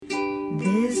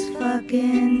This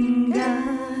fucking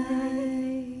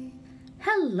guy.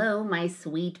 Hello, my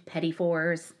sweet petty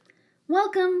fours.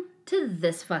 Welcome to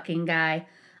This Fucking Guy,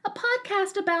 a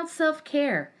podcast about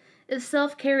self-care. If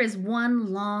self-care is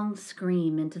one long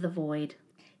scream into the void.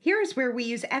 Here's where we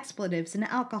use expletives and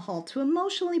alcohol to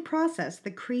emotionally process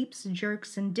the creeps,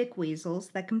 jerks, and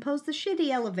dickweasels that compose the shitty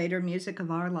elevator music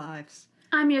of our lives.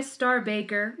 I'm your star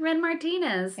baker, Ren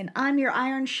Martinez. And I'm your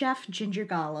Iron Chef, Ginger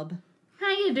Golub. How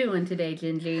you doing today,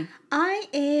 Gingy? I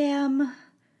am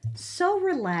so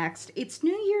relaxed. It's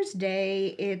New Year's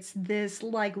Day. It's this,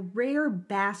 rare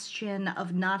bastion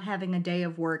of not having a day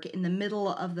of work in the middle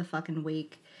of the fucking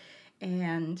week.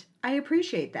 And I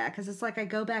appreciate that, because it's like I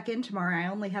go back in tomorrow, I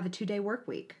only have a 2-day work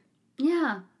week.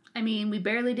 Yeah. I mean, we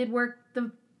barely did work the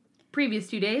previous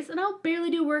 2 days, and I'll barely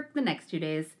do work the next 2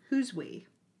 days. Who's we?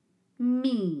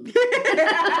 Me.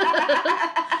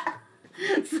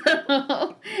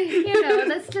 So,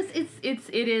 that's just, it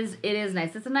is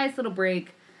nice. It's a nice little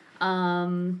break. Me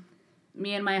and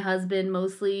my husband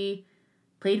mostly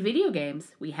played video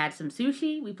games. We had some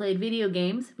sushi, we played video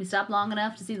games, we stopped long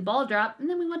enough to see the ball drop, and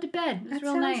then we went to bed. It was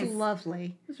real nice. That sounds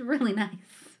lovely. It was really nice.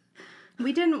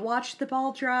 We didn't watch the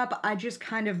ball drop. I just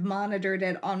kind of monitored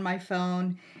it on my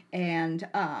phone and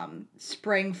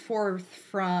sprang forth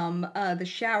from the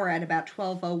shower at about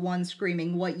 12:01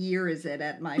 screaming, "What year is it?"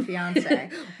 at my fiance.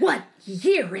 What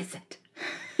year is it?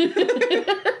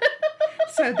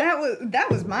 So that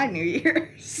was my New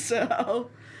Year. So,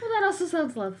 well, that also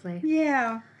sounds lovely.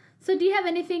 Yeah. So do you have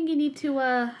anything you need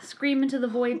to scream into the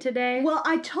void today? Well,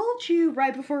 I told you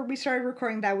right before we started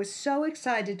recording that I was so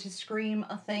excited to scream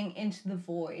a thing into the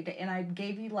void, and I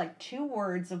gave you 2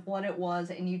 words of what it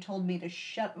was, and you told me to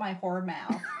shut my whore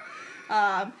mouth.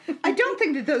 I don't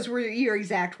think that those were your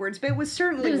exact words, but it was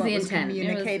certainly what was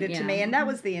communicated to me, and that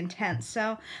was the intent.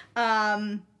 So,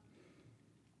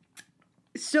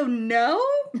 So no,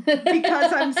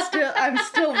 because I'm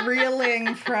still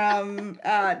reeling from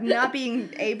not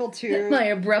being able to. My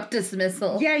abrupt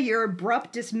dismissal. Yeah, your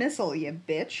abrupt dismissal, you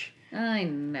bitch. I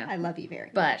know. I love you very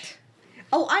much. But.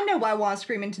 Oh, I know why I want to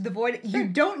scream into the void. You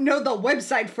don't know the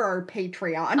website for our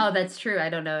Patreon. Oh, that's true. I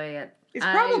don't know it yet. It's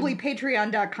probably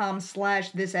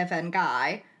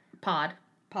patreon.com/thisfnguy. Pod.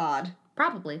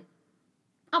 Probably.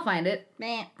 I'll find it.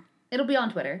 Meh. It'll be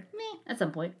on Twitter. At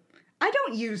some point. I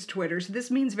don't use Twitter, so this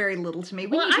means very little to me.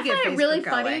 We need to I get find Facebook it really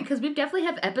going. funny because we definitely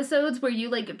have episodes where you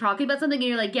talking about something and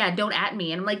you're like, yeah, don't at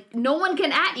me. And I'm like, no one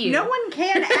can at you. No one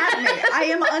can at me. I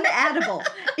am unattable.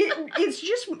 It's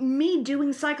just me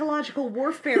doing psychological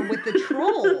warfare with the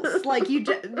trolls.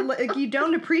 You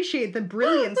don't appreciate the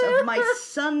brilliance of my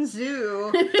Sun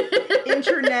Tzu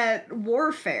internet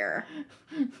warfare.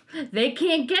 They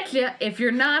can't get you if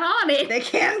you're not on it. They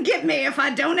can't get me if I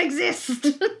don't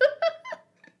exist.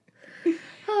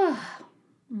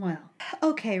 Well.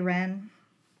 Okay, Ren.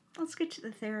 Let's get to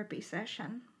the therapy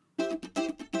session.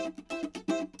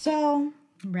 So,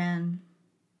 Ren,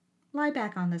 lie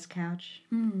back on this couch.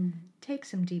 Take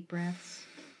some deep breaths.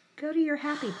 Go to your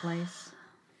happy place.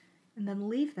 And then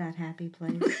leave that happy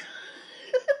place.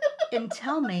 And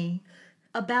tell me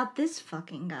about this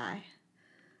fucking guy.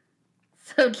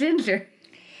 So, Ginger,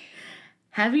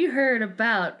 have you heard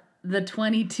about the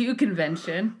 22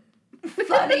 convention?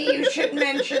 Funny you should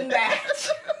mention that.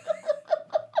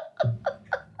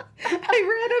 I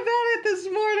read about it this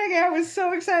morning. I was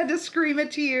so excited to scream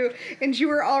it to you, and you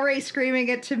were already screaming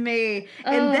it to me.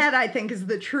 And that, I think, is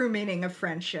the true meaning of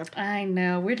friendship. I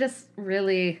know. We're just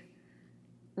really,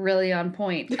 really on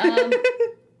point.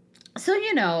 So,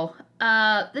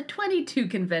 the 22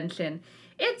 convention,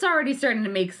 it's already starting to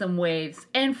make some waves,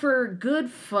 and for good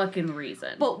fucking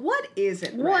reason. But what is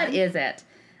it, Ren? What is it?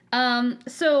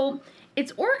 So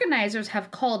its organizers have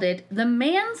called it the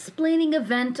mansplaining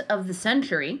event of the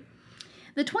century.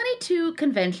 The 22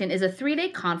 convention is a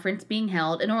 3-day conference being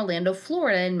held in Orlando,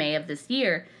 Florida in May of this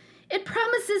year. It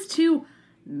promises to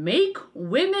make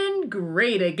women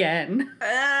great again.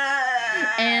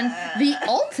 And the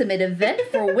ultimate event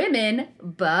for women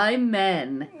by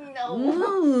men. No.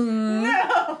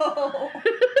 No.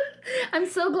 I'm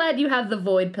so glad you have the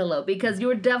void pillow because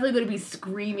you're definitely going to be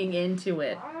screaming into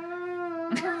it.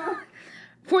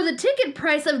 For the ticket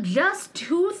price of just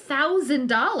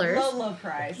 $2,000, Low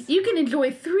price. you can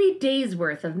enjoy 3 days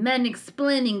worth of men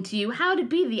explaining to you how to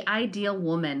be the ideal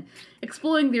woman,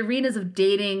 exploring the arenas of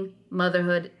dating,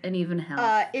 motherhood, and even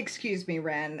health. Excuse me,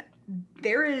 Ren.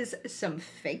 There is some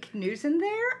fake news in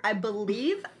there. I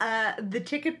believe the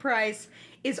ticket price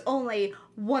is only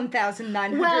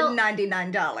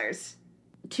 $1,999.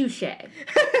 Touche.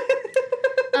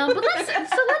 But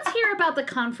let's hear about the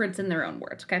conference in their own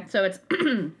words, okay? So it's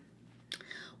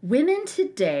Women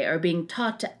today are being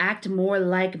taught to act more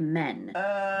like men.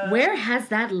 Where has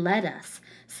that led us?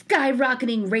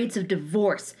 Skyrocketing rates of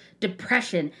divorce,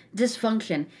 depression,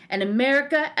 dysfunction, and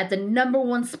America at the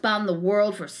 #1 spot in the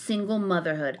world for single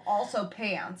motherhood. Also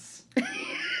pants.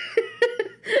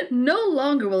 No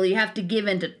longer will you have to give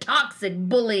in to toxic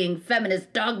bullying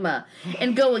feminist dogma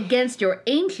and go against your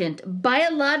ancient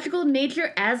biological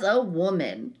nature as a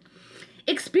woman.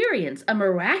 Experience a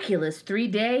miraculous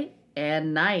 3-day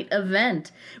and night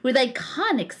event with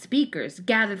iconic speakers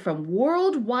gathered from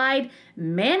worldwide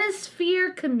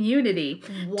manosphere community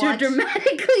to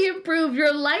dramatically improve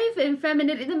your life and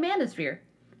femininity. The manosphere.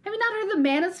 Have you not heard of the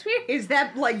manosphere? Is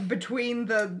that like between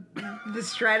the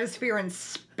stratosphere and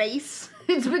space?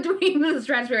 It's between the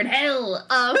stratosphere and hell.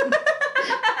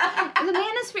 The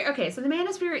manosphere. Okay, so the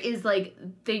manosphere is like,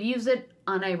 they use it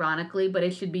unironically, but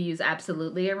it should be used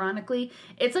absolutely ironically.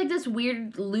 It's like this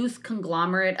weird loose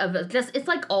conglomerate of just, it's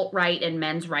like alt-right and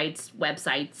men's rights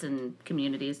websites and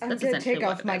communities. I'm going to take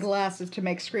off my glasses to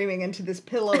make screaming into this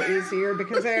pillow easier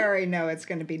because I already know it's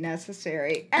going to be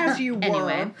necessary. As you were.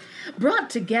 Anyway,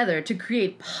 brought together to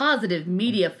create positive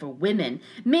media for women,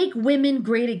 make women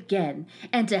great again,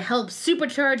 and to help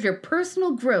supercharge your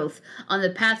personal growth on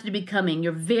the path to becoming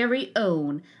your very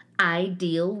own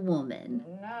ideal woman.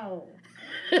 No.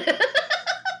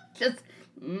 Just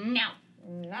no.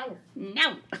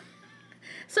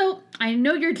 So, I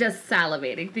know you're just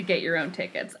salivating to get your own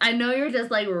tickets. I know you're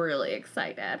just, like, really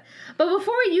excited. But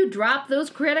before you drop those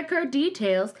credit card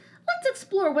details, let's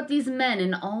explore what these men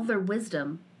in all their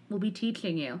wisdom will be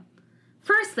teaching you.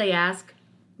 First, they ask,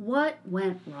 what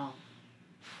went wrong?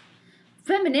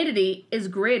 Femininity is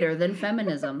greater than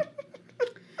feminism.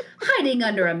 Hiding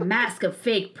under a mask of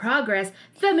fake progress,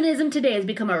 feminism today has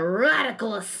become a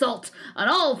radical assault on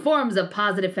all forms of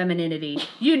positive femininity.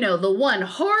 You know, the one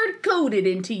hard-coded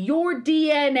into your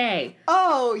DNA.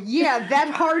 Oh, yeah, that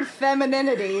hard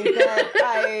femininity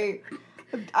that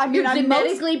I mean, you're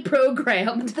genetically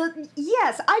programmed.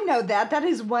 Yes, I know that. That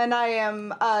is when I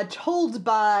am told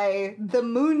by the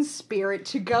moon spirit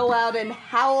to go out and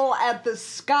howl at the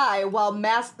sky while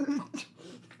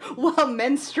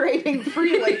menstruating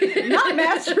freely. Not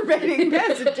masturbating,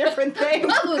 that's a different thing.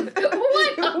 Both.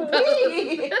 What?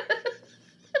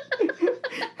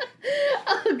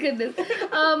 Oh, goodness.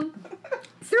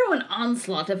 Through an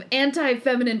onslaught of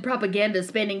anti-feminine propaganda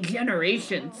spanning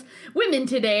generations, women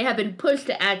today have been pushed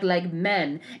to act like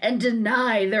men and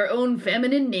deny their own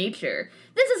feminine nature.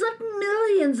 This has left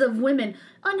millions of women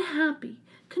unhappy,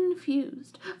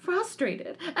 confused,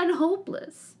 frustrated, and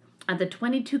hopeless. At the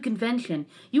 22 convention,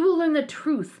 you will learn the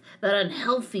truth that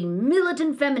unhealthy,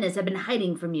 militant feminists have been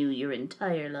hiding from you your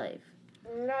entire life.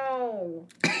 No.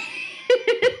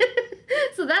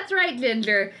 So that's right,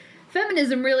 Ginger.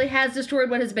 Feminism really has destroyed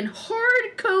what has been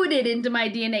hard-coded into my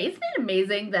DNA. Isn't it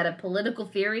amazing that a political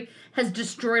theory has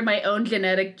destroyed my own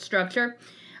genetic structure?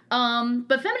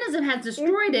 But feminism has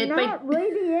destroyed it by...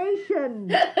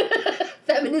 radiation.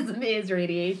 Feminism is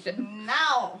radiation.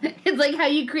 No. It's like how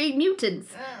you create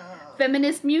mutants.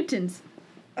 Feminist mutants.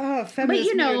 Oh,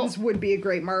 feminist mutants would be a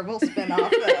great Marvel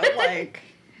spinoff, though. Like...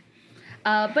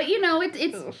 But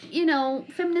it's you know,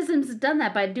 feminism's done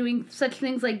that by doing such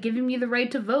things like giving me the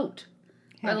right to vote,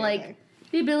 or like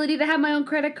the ability to have my own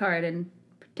credit card and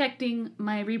protecting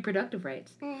my reproductive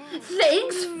rights.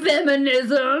 Thanks,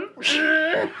 feminism.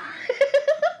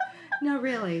 No,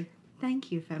 really.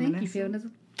 Thank you, feminism. Thank you,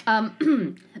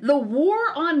 feminism. The war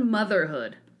on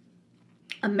motherhood.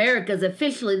 America's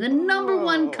officially the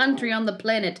 #1 country on the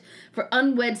planet for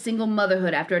unwed single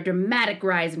motherhood after a dramatic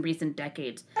rise in recent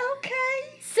decades. Okay.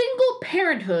 Single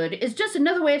parenthood is just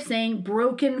another way of saying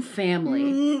broken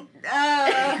family.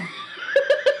 No.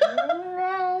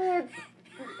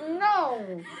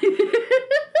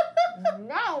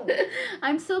 No.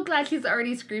 I'm so glad she's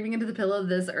already screaming into the pillow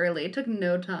this early. It took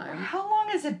no time. How long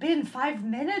has it been? 5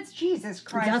 minutes? Jesus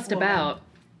Christ.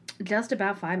 Just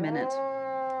about 5 minutes.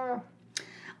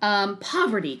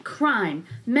 Poverty, crime,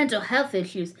 mental health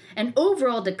issues, and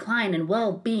overall decline in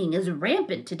well-being is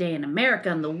rampant today in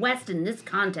America and the West in this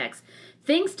context,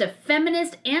 thanks to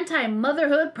feminist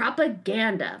anti-motherhood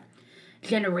propaganda.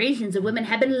 Generations of women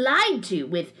have been lied to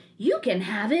with "you can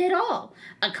have it all,"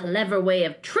 a clever way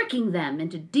of tricking them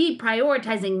into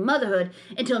deprioritizing motherhood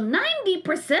until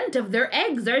 90% of their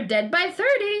eggs are dead by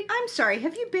 30. I'm sorry,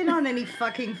 have you been on any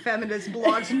fucking feminist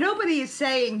blogs? Nobody is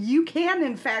saying you can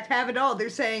in fact have it all. They're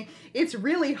saying it's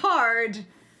really hard.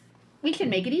 We should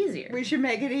make it easier. We should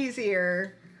make it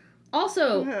easier.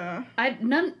 Also, I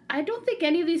don't think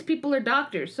any of these people are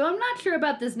doctors, so I'm not sure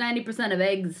about this 90% of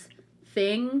eggs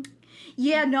thing.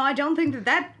 Yeah, no, I don't think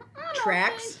that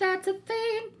tracks. That's a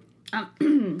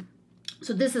thing.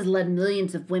 So this has led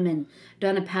millions of women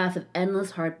down a path of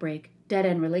endless heartbreak,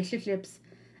 dead-end relationships,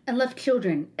 and left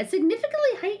children at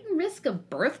significantly heightened risk of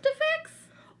birth defects?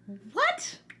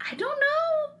 What? I don't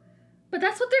know. But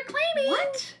that's what they're claiming.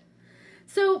 What?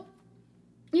 So,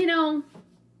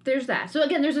 there's that. So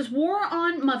again, there's this war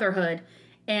on motherhood.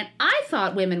 And I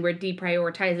thought women were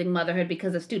deprioritizing motherhood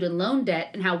because of student loan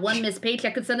debt and how one missed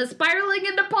paycheck could send us spiraling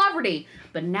into poverty.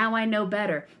 But now I know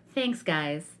better. Thanks,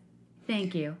 guys.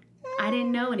 Thank you. I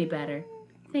didn't know any better.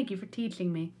 Thank you for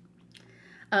teaching me.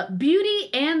 Beauty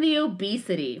and the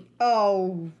obesity.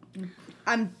 Oh,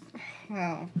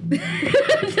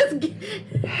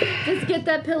 just get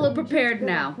that pillow prepared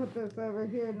now. Put this over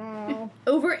here now.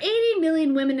 Over 80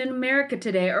 million women in America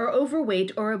today are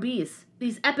overweight or obese.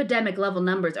 These epidemic-level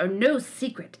numbers are no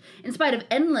secret, in spite of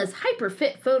endless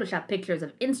hyper-fit Photoshop pictures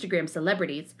of Instagram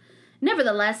celebrities.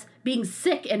 Nevertheless, being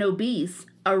sick and obese,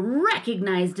 a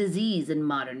recognized disease in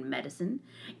modern medicine,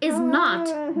 is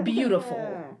not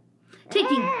beautiful.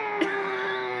 Taking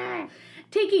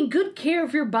good care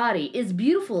of your body is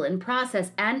beautiful in process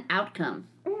and outcome.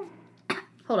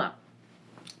 Hold on.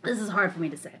 This is hard for me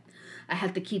to say. I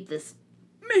have to keep this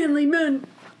manly man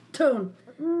tone.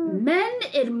 Men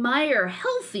admire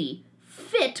healthy,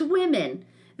 fit women.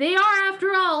 They are,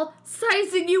 after all,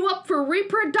 sizing you up for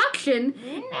reproduction.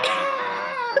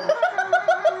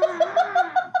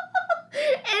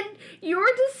 And your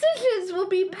decisions will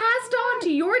be passed on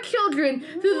to your children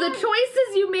through the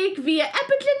choices you make via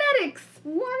epigenetics.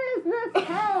 What is this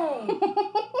home?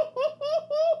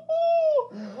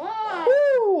 What?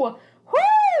 Whoo!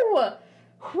 Whoo!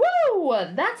 Whoo!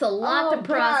 That's a lot to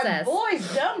process. God,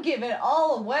 boys, don't give it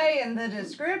all away in the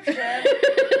description.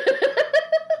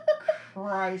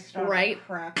 Christ on a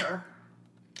cracker.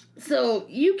 So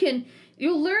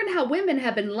you'll learn how women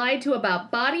have been lied to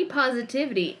about body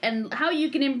positivity and how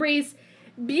you can embrace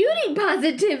beauty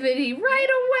positivity right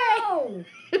away.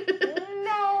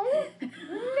 No.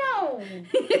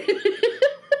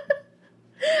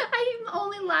 I'm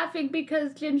only laughing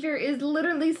because Ginger is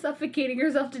literally suffocating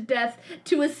herself to death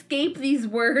to escape these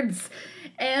words,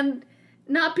 and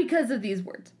not because of these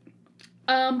words.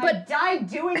 But I died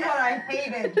doing what I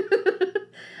hated.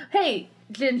 Hey,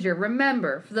 Ginger,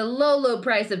 remember, for the low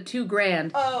price of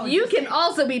 $2,000, you can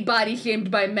also be body shamed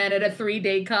by men at a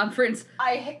 3-day conference.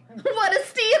 What a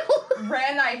steal!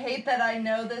 Ren, I hate that I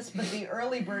know this, but the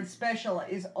early bird special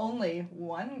is only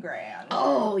 $1,000.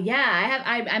 Oh yeah,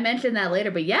 I mentioned that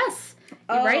later, but yes,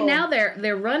 right now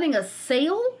they're running a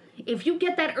sale. If you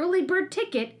get that early bird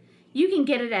ticket, you can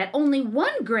get it at only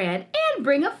 $1,000 and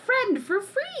bring a friend for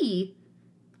free.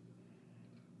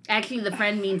 Actually, the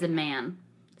friend means a man.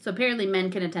 So apparently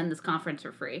men can attend this conference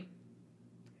for free.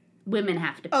 Women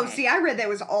have to pay. Oh, see, I read that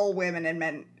was all women and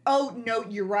men. Oh, no,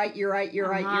 you're right.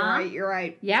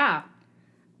 Yeah.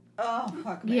 Oh,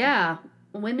 fuck me. Yeah.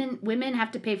 Women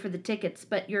have to pay for the tickets,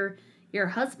 but your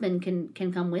husband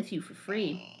can come with you for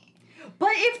free.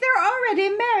 But if they're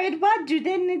already married, why do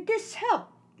they need this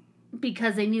help?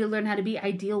 Because they need to learn how to be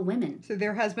ideal women. So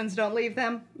their husbands don't leave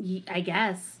them? I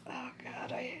guess. Oh,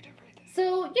 God, I hate everything.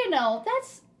 So,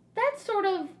 that's sort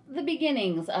of the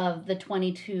beginnings of the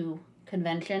 22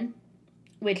 convention,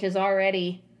 which is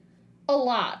already a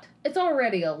lot. It's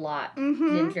already a lot,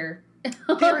 Ginger.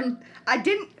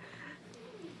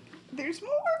 There's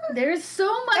more? There's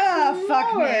so much more.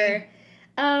 Fuck me.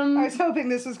 I was hoping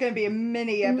this was going to be a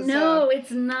mini episode. No,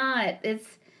 it's not.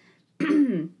 It's...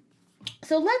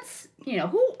 So let's,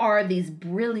 who are these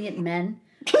brilliant men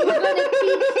who are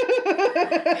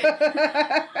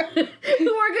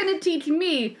going to teach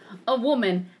me, a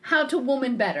woman, how to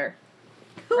woman better?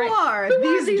 Who are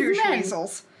these douche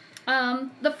weasels?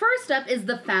 The first up is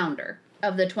the founder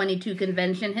of the 22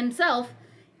 convention himself,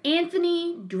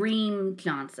 Anthony Dream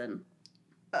Johnson.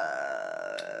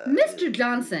 Mr.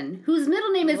 Johnson, whose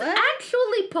middle name is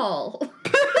actually Paul.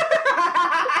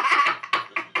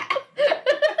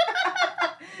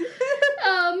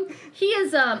 He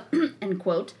is, end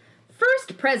quote,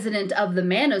 first president of the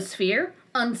Manosphere,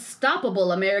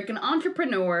 unstoppable American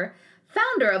entrepreneur,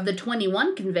 founder of the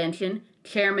 21 convention,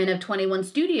 chairman of 21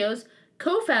 Studios,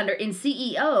 co-founder and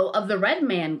CEO of the Red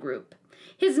Man Group.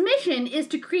 His mission is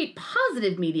to create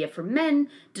positive media for men,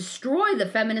 destroy the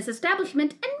feminist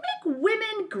establishment, and make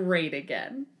women great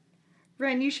again.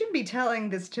 Ren, you shouldn't be telling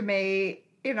this to me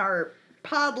in our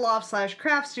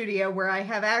podloft/craft studio where I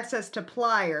have access to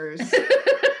pliers.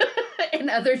 And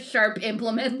other sharp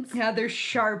implements. Yeah, they're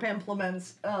sharp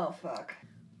implements. Oh, fuck.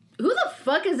 Who the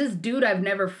fuck is this dude I've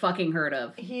never fucking heard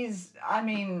of?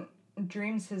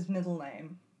 Dream's his middle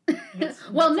name.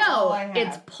 Well, That's all no, I have.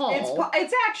 it's Paul.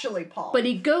 It's actually Paul. But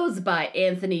he goes by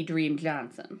Anthony Dream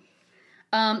Johnson.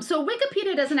 So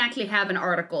Wikipedia doesn't actually have an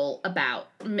article about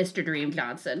Mr. Dream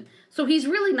Johnson. So he's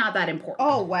really not that important.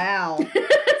 Oh, wow.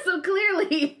 So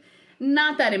clearly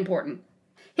not that important.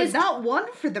 But not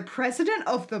one for the president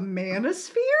of the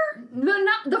manosphere?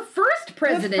 The first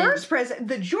president. The first president,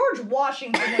 the George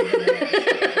Washington of the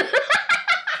manosphere.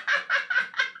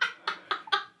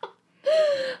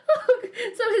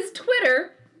 So his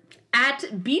Twitter,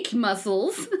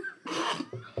 @beachmuscles.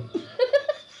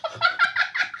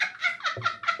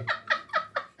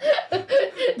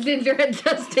 Ginger had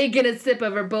just taken a sip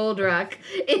of her Bold Rock.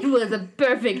 It was a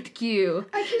perfect cue.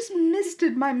 I just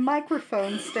misted my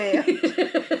microphone stand.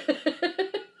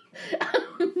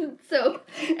 So,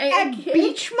 And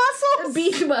beach muscles?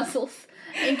 Beach muscles.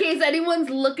 In case anyone's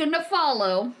looking to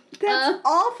follow. That's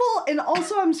awful, and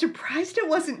also I'm surprised it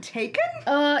wasn't taken.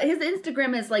 His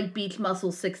Instagram is like Beach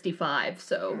Muscle 65,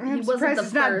 so I'm he wasn't surprised the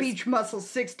it's first. not Beach Muscle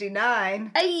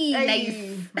 69. Ay, Ay.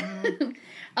 nice.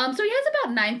 So he has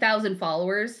about 9,000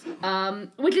 followers,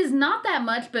 which is not that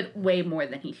much, but way more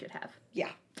than he should have.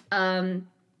 Yeah.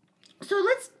 So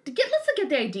let's get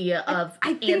the idea of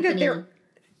I think Anthony. that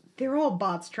they're all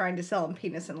bots trying to sell him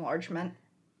penis enlargement.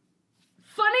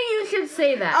 Funny you should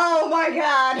say that. Oh my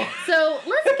god. So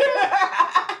let's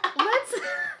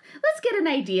get an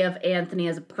idea of Anthony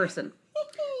as a person.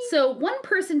 So one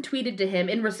person tweeted to him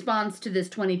in response to this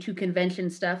 22 convention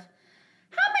stuff.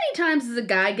 How many times does a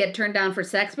guy get turned down for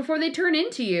sex before they turn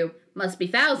into you? Must be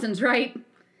thousands, right?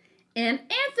 And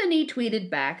Anthony tweeted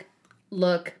back,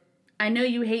 look, I know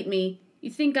you hate me, you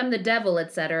think I'm the devil,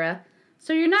 etc.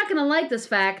 So you're not gonna like this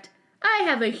fact. I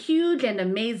have a huge and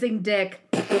amazing dick.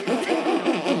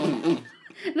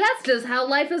 That's just how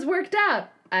life has worked out.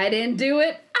 I didn't do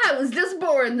it. I was just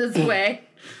born this way.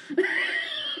 Because,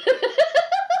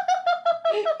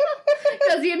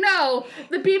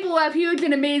 the people who have huge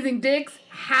and amazing dicks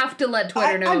have to let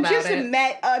Twitter know about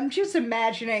it. I'm just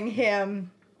imagining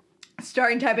him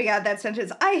starting typing out that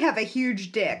sentence. I have a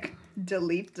huge dick.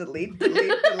 Delete, delete,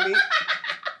 delete, delete.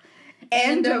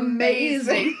 And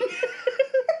amazing.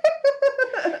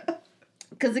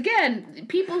 Because, again,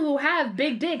 people who have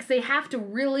big dicks, they have to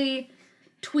really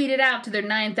tweet it out to their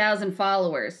 9,000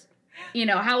 followers.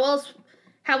 How else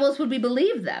would we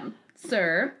believe them,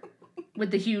 sir? With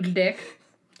the huge dick.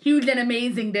 Huge and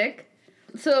amazing dick.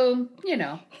 So,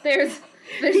 there's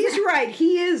He's right.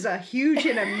 He is a huge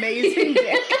and amazing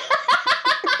dick.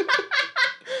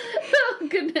 Oh,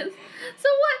 goodness. So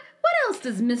what else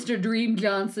does Mr. Dream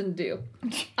Johnson do?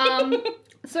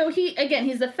 So he's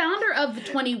the founder of the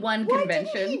 21 Why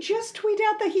convention. didn't he just tweet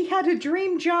out that he had a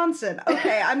Dream Johnson?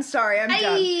 Okay, I'm sorry, I'm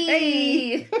done.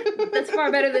 Hey! That's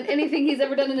far better than anything he's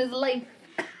ever done in his life.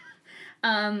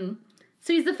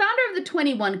 So he's the founder of the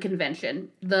 21 convention,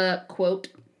 the, quote,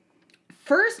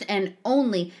 first and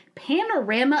only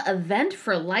panorama event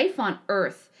for life on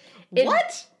Earth.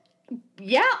 What?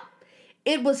 Yeah.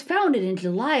 It was founded in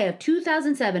July of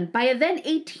 2007 by a then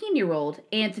 18-year-old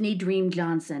Anthony Dream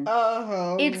Johnson.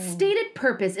 Oh. Its stated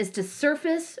purpose is to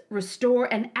surface,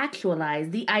 restore, and actualize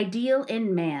the ideal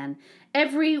in man,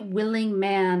 every willing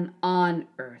man on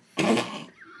Earth.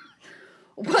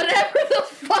 Whatever the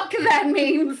fuck that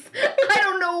means. I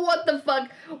don't know what the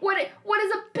fuck. What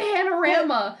is a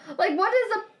panorama? Like, what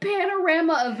is a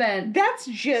panorama event? That's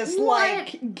just What?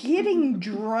 like getting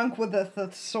drunk with a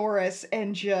thesaurus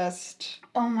and just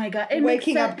Oh my god.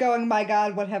 waking up going, my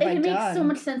god, what have I It done? makes so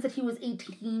much sense that he was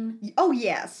 18. Oh,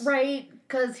 yes. Right?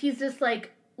 Because he's just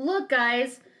like, look,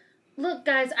 guys,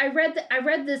 I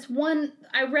read this one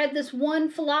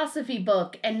philosophy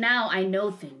book, and now I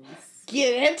know things.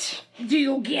 Get it? Do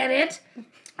you get it?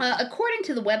 According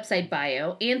to the website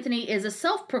bio, Anthony is a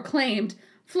self-proclaimed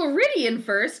Floridian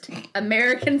first,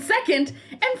 American second,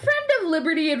 and friend of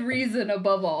liberty and reason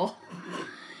above all.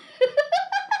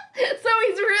 So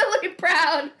he's really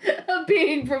proud of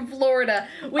being from Florida,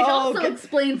 which also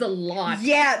explains a lot.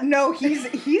 Yeah, no, he's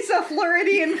a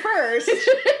Floridian first.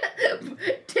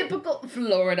 Typical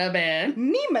Florida man.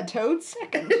 Nematode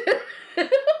second.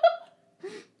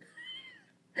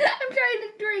 I'm trying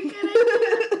to drink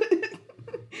it.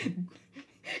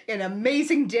 An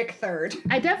amazing dick third.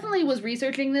 I definitely was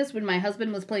researching this when my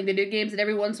husband was playing video games, and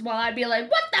every once in a while I'd be like,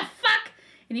 what the fuck?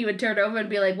 And he would turn over and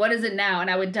be like, what is it now? And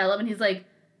I would tell him, and he's like,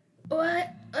 what?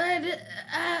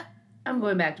 I'm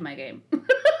going back to my game.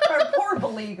 Our poor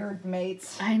beleaguered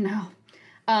mates. I know.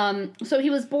 So he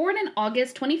was born in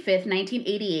August 25th,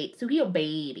 1988, so he's a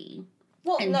baby.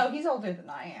 Well, no, he's older than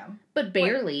I am. But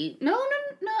barely. No.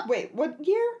 Wait, what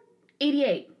year?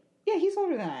 88. Yeah, he's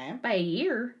older than I am. By a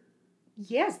year.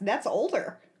 Yes, that's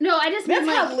older. No, I just That's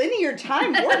mean how linear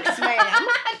time works, man.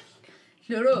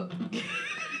 Shut up.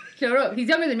 Shut up. He's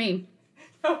younger than me.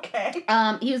 Okay.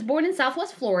 He was born in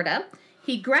Southwest Florida.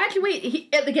 He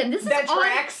graduated. Again, this is that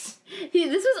tracks.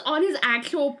 This was on his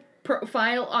actual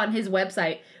profile on his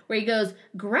website, where he goes,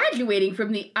 graduating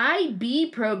from the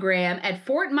IB program at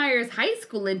Fort Myers High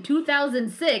School in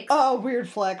 2006. Oh, weird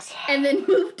flex. And then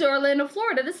moved to Orlando,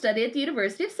 Florida to study at the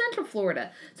University of Central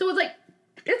Florida. So it's like,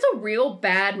 it's a real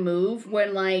bad move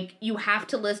when, like, you have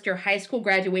to list your high school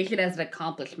graduation as an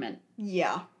accomplishment.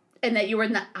 Yeah. And that you were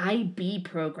in the IB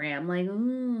program. Like,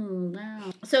 ooh,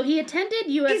 wow. So he attended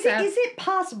USF. Is it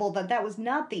possible that that was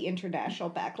not the International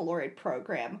Baccalaureate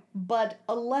program, but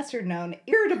a lesser-known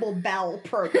irritable bowel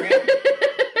program?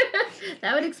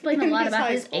 That would explain a lot about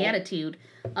his school. attitude.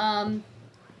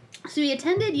 So he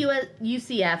attended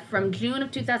UCF from June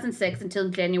of 2006 until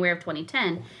January of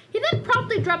 2010. He then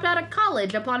promptly dropped out of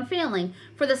college upon failing,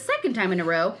 for the second time in a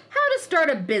row, how to start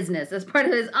a business as part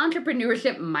of his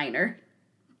entrepreneurship minor.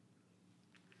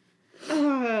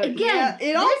 Again, yeah,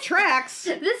 it all tracks.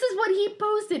 This is what he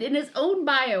posted in his own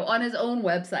bio on his own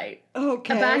website.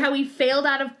 Okay. About how he failed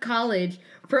out of college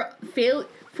for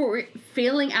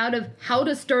failing out of how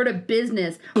to start a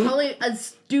business. Probably a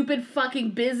stupid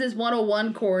fucking business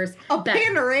 101 course.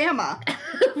 Panorama.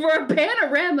 For a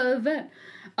panorama event.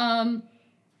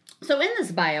 So in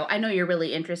this bio, I know you're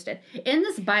really interested. In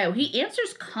this bio, he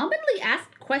answers commonly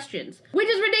asked questions, which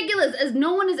is ridiculous, as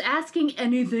no one is asking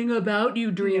anything about you,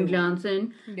 Dream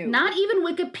Johnson. No. Not even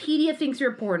Wikipedia thinks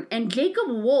you're important. And Jacob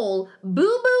Wohl, Boo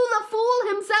Boo the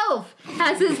Fool himself,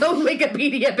 has his own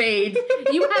Wikipedia page.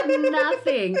 You have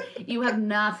nothing. You have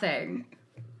nothing.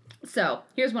 So,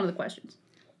 here's one of the questions.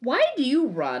 Why do you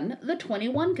run the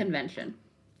 21 convention?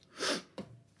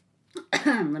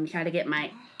 Let me try to get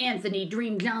my Anthony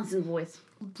Dream Johnson voice.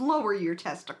 Lower your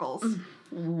testicles.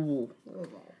 Ooh.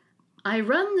 I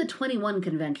run the 21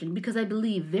 convention because I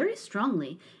believe very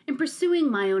strongly in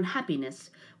pursuing my own happiness,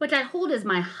 which I hold as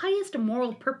my highest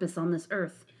moral purpose on this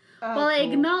earth. While I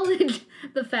acknowledge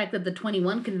the fact that the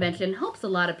 21 convention helps a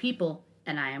lot of people,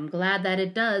 and I am glad that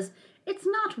it does, it's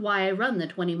not why I run the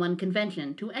 21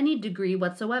 convention to any degree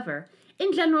whatsoever.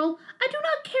 In general, I do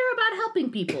not care about helping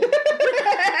people.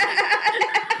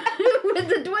 With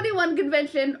the 21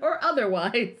 convention or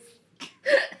otherwise.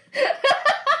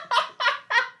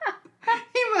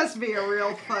 He must be a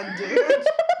real fun dude.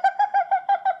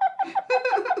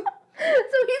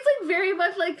 So he's like very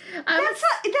much like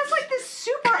That's like this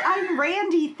super Ayn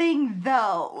Randy thing,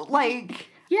 though. Like,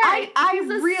 yeah, I he's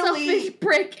a really selfish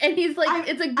prick, and he's like,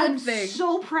 it's a good I'm thing.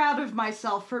 so proud of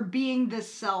myself for being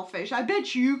this selfish. I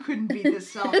bet you couldn't be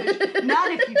this selfish.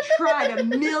 Not if you tried a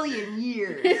million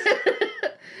years.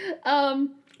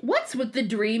 What's with the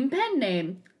Dream pen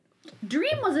name?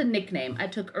 Dream was a nickname I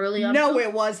took early on. No,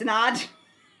 it was not.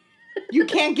 You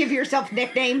can't give yourself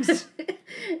nicknames.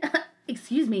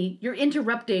 Excuse me, you're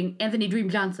interrupting Anthony Dream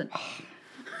Johnson.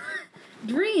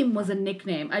 Dream was a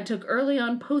nickname I took early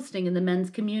on posting in the men's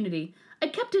community. I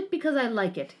kept it because I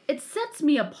like it. It sets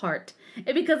me apart,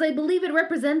 and because I believe it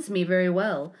represents me very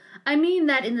well. I mean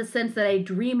that in the sense that I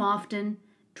dream often,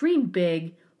 dream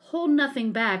big, hold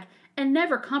nothing back, and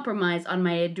never compromise on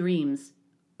my dreams,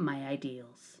 my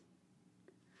ideals.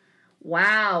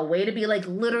 Wow, way to be like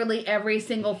literally every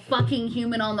single fucking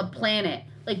human on the planet.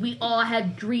 Like, we all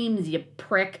have dreams, you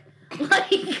prick.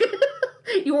 Like,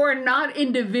 you are not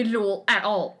individual at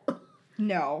all.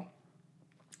 No.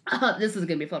 This is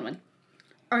gonna be a fun one.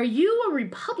 Are you a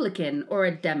Republican or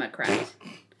a Democrat?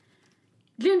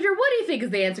 Ginger, what do you think is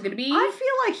the answer gonna be? I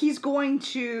feel like he's going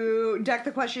to duck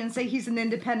the question and say he's an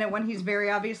independent when he's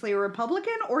very obviously a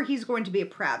Republican, or he's going to be a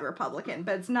proud Republican,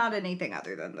 but it's not anything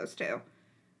other than those two.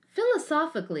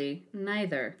 Philosophically,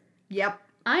 neither. Yep.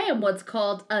 I am what's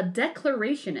called a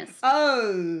declarationist.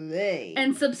 Oh, hey.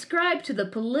 And subscribe to the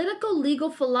political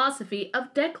legal philosophy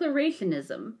of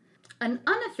declarationism, an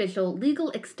unofficial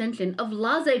legal extension of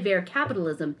laissez-faire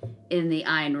capitalism in the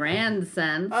Ayn Rand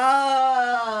sense,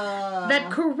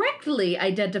 that correctly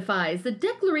identifies the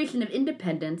Declaration of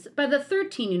Independence by the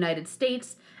 13 United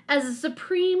States as a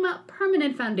supreme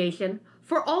permanent foundation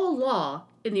for all law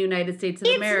in the United States of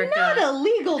America. It's not a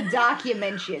legal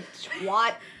document, you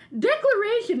twat.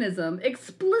 Declarationism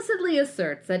explicitly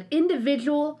asserts that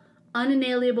individual,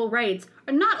 unalienable rights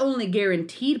are not only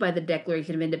guaranteed by the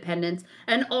Declaration of Independence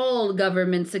and all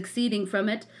governments succeeding from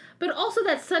it, but also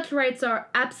that such rights are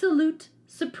absolute,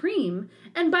 supreme,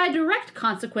 and by direct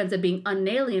consequence of being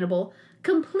unalienable,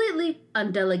 completely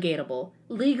undelegatable,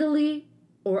 legally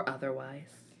or otherwise.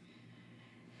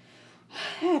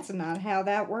 That's not how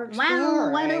that works. Wow,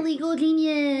 but what a alright. legal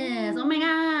genius. Oh my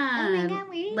god. God,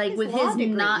 where is Like his with law his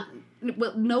degree?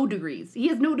 no degrees. He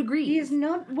has no degrees. He is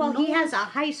no. Well, No. he has a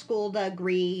high school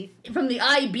degree From the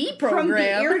IB program. from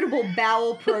the irritable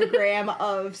bowel program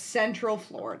of Central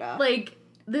Florida. Like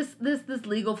this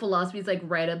legal philosophy is like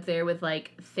right up there with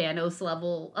like Thanos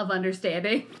level of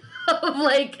understanding of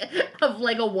like a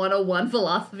 101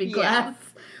 philosophy Yeah. class.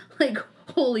 Like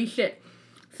holy shit.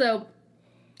 So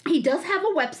he does have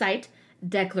a website,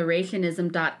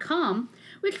 declarationism.com,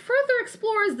 which further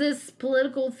explores this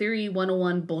political theory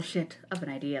 101 bullshit of an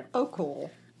idea. Oh,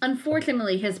 cool.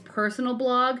 Unfortunately, his personal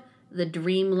blog,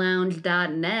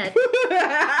 thedreamlounge.net,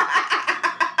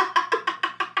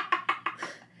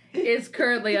 is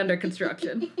currently under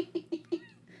construction.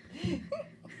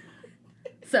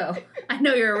 So, I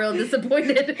know you're real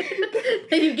disappointed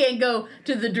that you can't go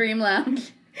to the Dream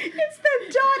Lounge. It's the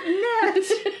 .net.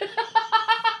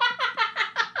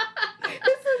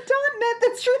 It's the .net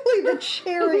that's really the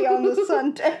cherry on the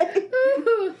sundae.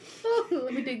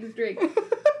 Let me take this drink.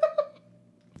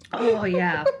 Oh,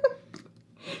 yeah.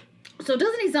 So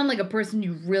doesn't he sound like a person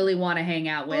you really want to hang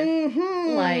out with?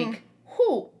 Mm-hmm. Like,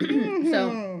 who?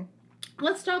 So,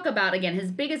 let's talk about, again,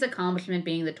 his biggest accomplishment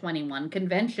being the 21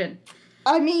 convention.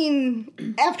 I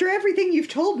mean, after everything you've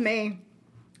told me,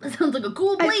 That sounds like a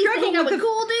cool place to struggle hang out with with the-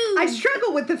 cool dudes. I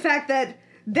struggle with the fact that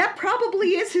that probably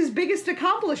is his biggest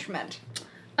accomplishment.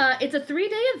 It's a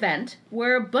 3-day event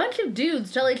where a bunch of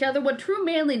dudes tell each other what true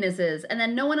manliness is, and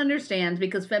then no one understands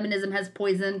because feminism has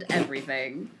poisoned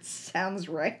everything. Sounds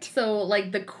right. So,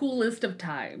 like, the coolest of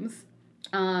times.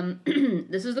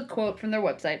 This is a quote from their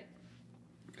website.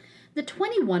 The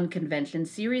 21 Convention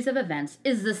series of events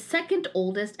is the second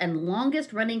oldest and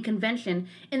longest running convention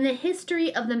in the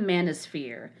history of the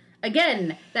manosphere.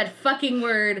 Again, that fucking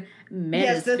word, manosphere.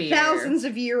 Yes, the thousands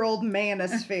of year old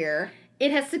manosphere.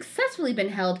 It has successfully been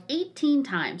held 18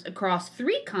 times across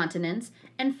 3 continents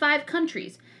and 5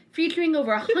 countries, featuring over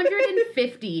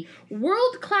 150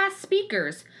 world-class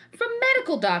speakers, from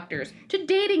medical doctors to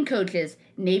dating coaches,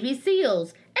 Navy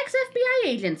SEALs, ex-FBI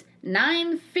agents,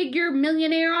 9-figure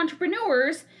millionaire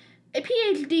entrepreneurs, a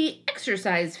PhD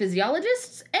exercise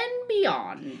physiologists, and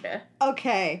beyond.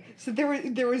 Okay, so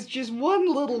there was just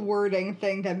one little wording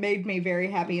thing that made me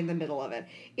very happy in the middle of it.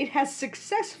 It has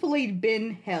successfully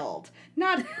been held.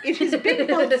 Not it has been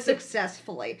held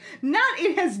successfully. Not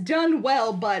it has done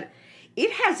well, but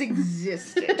it has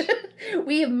existed.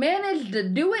 We have managed to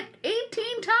do it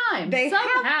 18 times. They have-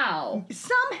 somehow.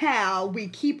 Somehow we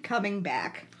keep coming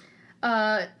back.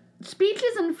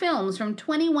 Speeches and films from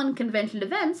 21 convention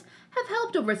events have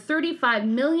helped over 35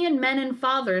 million men and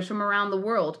fathers from around the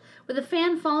world, with a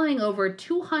fan following over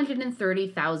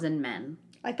 230,000 men.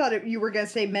 I thought you were going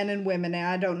to say men and women, and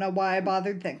I don't know why I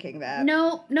bothered thinking that.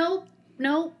 Nope,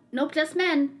 just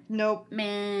men. Nope.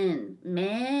 Men.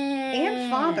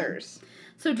 And fathers.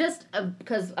 So just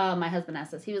because my husband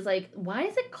asked us, he was like, why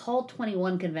is it called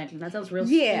 21 Convention? That sounds real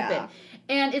Yeah. stupid.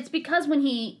 And it's because when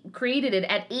he created it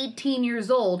at 18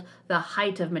 years old, the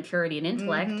height of maturity and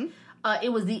intellect, it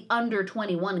was the under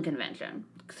 21 convention.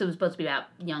 So it was supposed to be about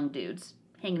young dudes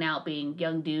hanging out, being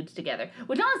young dudes together.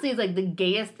 Which honestly is like the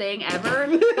gayest thing ever.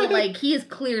 But like, he is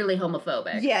clearly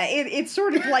homophobic. Yeah, it's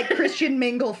sort of like Christian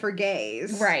Mingle for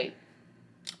gays. Right.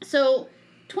 So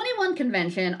 21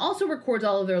 Convention also records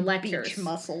all of their lectures. Beach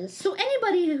muscles. So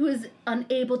anybody who is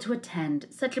unable to attend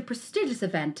such a prestigious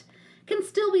event can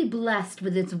still be blessed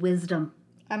with its wisdom.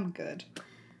 I'm good.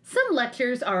 Some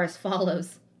lectures are as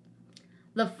follows.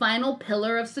 The Final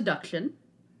Pillar of Seduction.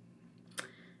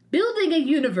 Building a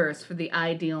Universe for the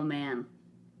Ideal Man.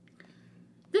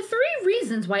 The 3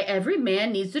 reasons why every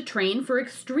man needs to train for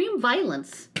extreme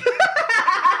violence.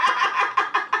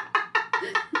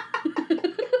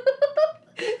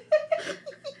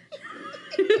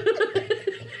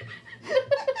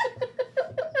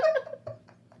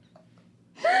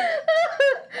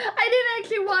 I didn't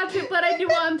actually watch it, but I do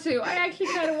want to. I actually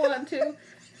kind of want to.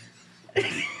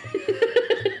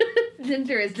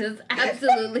 Ginger is just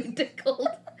absolutely tickled.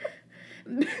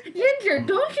 Ginger,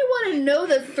 don't you want to know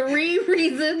the 3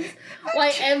 reasons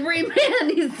why every man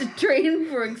needs to train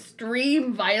for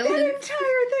extreme The violence? entire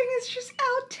thing is just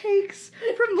outtakes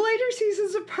from later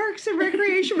seasons of Parks and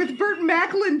Recreation with Burt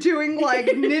Macklin doing, like,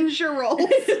 ninja rolls.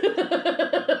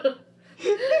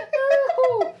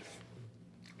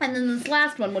 And then this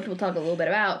last one, which we'll talk a little bit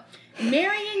about,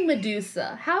 Marrying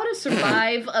Medusa, How to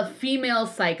Survive a Female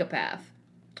Psychopath.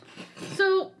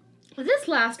 So, this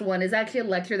last one is actually a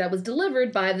lecture that was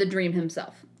delivered by the Dream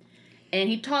himself. And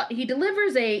he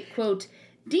delivers a, quote,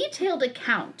 detailed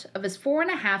account of his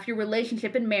 4.5-year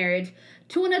relationship and marriage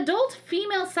to an adult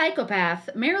female psychopath,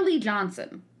 Marilee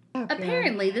Johnson. Okay.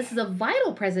 Apparently, this is a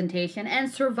vital presentation and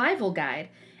survival guide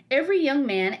every young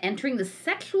man entering the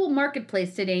sexual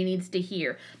marketplace today needs to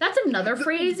hear. That's another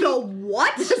phrase. The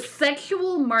what? The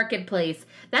sexual marketplace.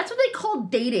 That's what they call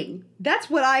dating. That's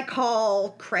what I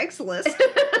call Craigslist.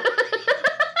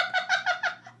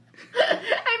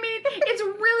 I mean, it's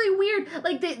really weird.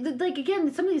 Like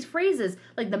again, some of these phrases,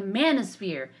 like the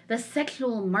manosphere, the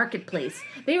sexual marketplace,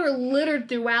 they are littered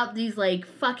throughout these like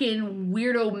fucking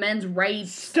weirdo men's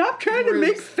rights. Stop trying to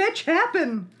make fetch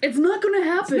happen. It's not gonna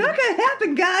happen. It's not gonna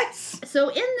happen, guys. So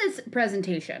in this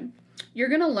presentation, you're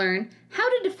gonna learn how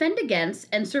to defend against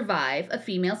and survive a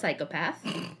female psychopath,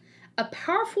 a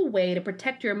powerful way to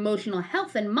protect your emotional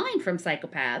health and mind from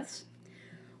psychopaths,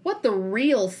 what the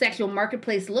real sexual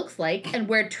marketplace looks like and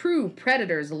where true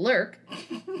predators lurk.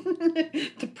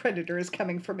 The predator is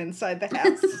coming from inside the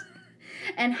house.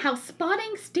 And how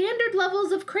spotting standard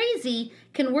levels of crazy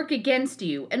can work against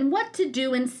you and what to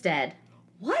do instead.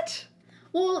 What?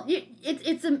 Well,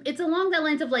 it's along that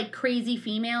lines of like crazy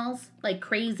females, like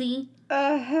crazy.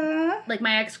 Uh-huh. Like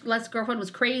my ex-girlfriend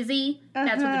was crazy.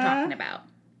 That's what they're talking about.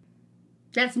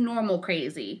 That's normal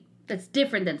crazy. That's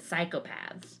different than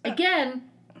psychopaths. Again,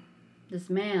 this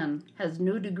man has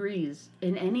no degrees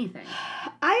in anything.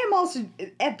 I am also,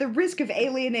 at the risk of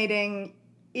alienating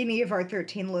any of our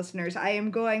 13 listeners, I am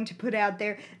going to put out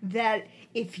there that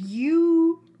if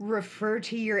you refer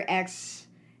to your ex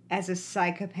as a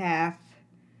psychopath,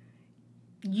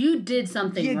 you did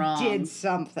something wrong. You did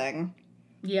something.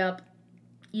 Yep.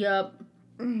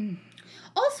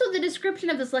 Also, the description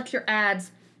of this lecture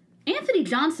adds, Anthony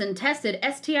Johnson tested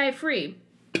STI free.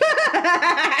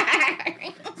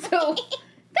 So,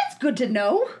 that's good to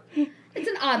know. It's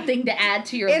an odd thing to add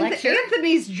to your lecture.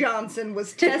 Anthony's Johnson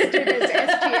was tested as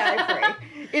STI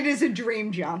free. It is a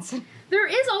dream Johnson. There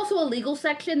is also a legal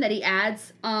section that he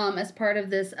adds as part of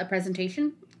this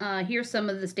presentation. Here's some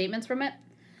of the statements from it.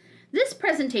 This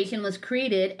presentation was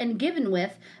created and given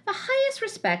with the highest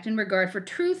respect and regard for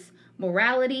truth,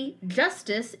 morality,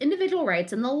 justice, individual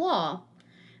rights, and the law.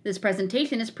 This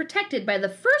presentation is protected by the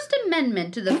First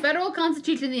Amendment to the Federal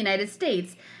Constitution of the United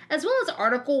States, as well as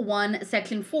Article 1,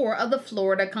 Section 4 of the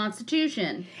Florida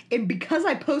Constitution. And because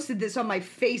I posted this on my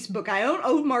Facebook, I don't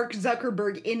owe Mark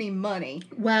Zuckerberg any money.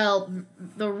 Well,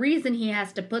 the reason he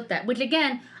has to put that, which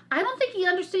again, I don't think he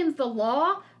understands the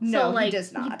law. No, so, like, he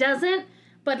does not. He doesn't.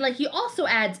 But, like, he also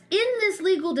adds, in this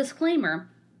legal disclaimer,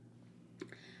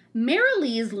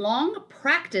 Marilee's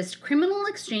long-practiced criminal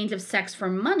exchange of sex for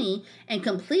money and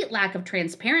complete lack of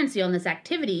transparency on this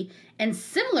activity and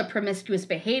similar promiscuous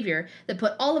behavior that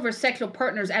put all of her sexual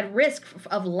partners at risk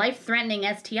of life-threatening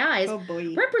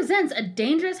STIs represents a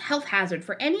dangerous health hazard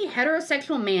for any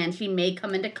heterosexual man she may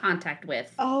come into contact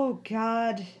with. Oh,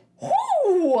 God.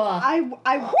 Ooh!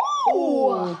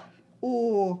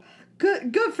 Ooh.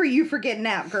 Good for you for getting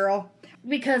out, girl.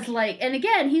 Because, like, and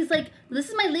again, he's like, this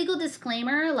is my legal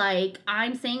disclaimer, like,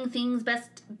 I'm saying things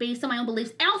based on my own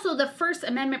beliefs. Also, the First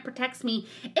Amendment protects me,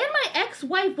 and my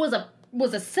ex-wife was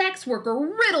a sex worker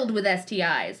riddled with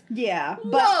STIs. Yeah,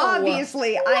 but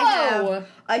obviously I have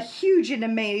a huge and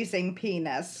amazing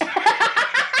penis.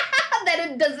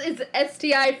 It's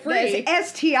STI-free. That's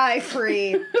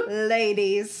STI-free,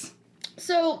 ladies.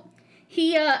 So,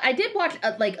 I did watch,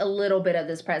 a little bit of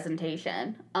this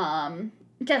presentation.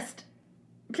 Just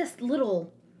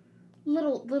little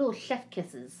chef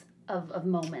kisses of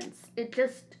moments. It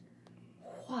just,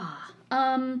 wow.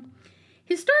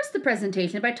 He starts the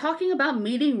presentation by talking about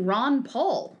meeting Ron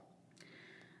Paul,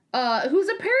 who's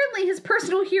apparently his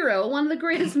personal hero, one of the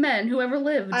greatest men who ever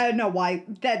lived. I don't know why.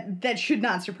 That should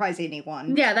not surprise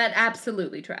anyone. Yeah, that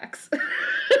absolutely tracks.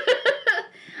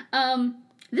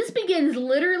 This begins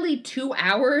literally 2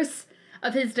 hours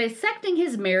of his dissecting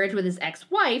his marriage with his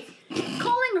ex-wife,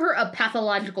 calling her a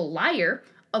pathological liar,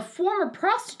 a former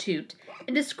prostitute,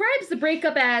 and describes the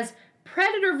breakup as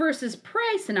predator versus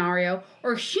prey scenario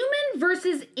or human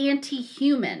versus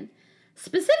anti-human.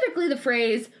 Specifically the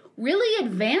phrase, really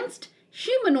advanced,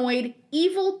 humanoid,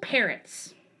 evil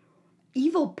parrots.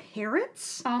 Evil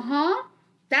parrots? Uh-huh.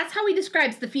 That's how he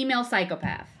describes the female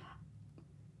psychopath.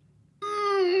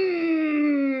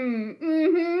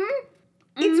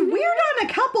 It's weird on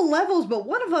a couple levels, but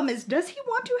one of them is, does he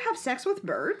want to have sex with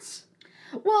birds?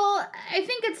 Well, I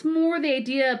think it's more the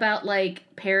idea about, like,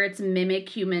 parrots mimic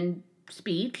human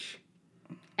speech,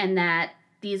 and that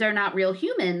these are not real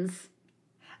humans.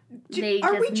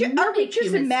 Are we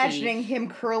just imagining him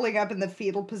curling up in the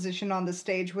fetal position on the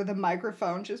stage with a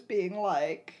microphone, just being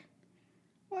like,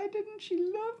 why didn't she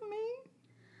love me?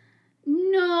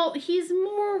 No, he's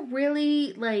more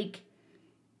really, like,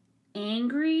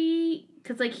 angry.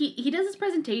 Because, like, he does his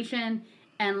presentation,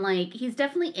 and, like, he's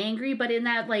definitely angry, but in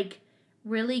that, like,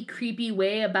 really creepy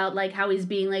way about, like, how he's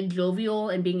being, like, jovial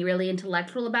and being really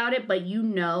intellectual about it, but you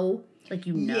know.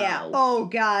 Yeah. Oh,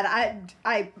 God.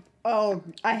 I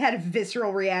had a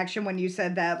visceral reaction when you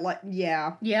said that. Like,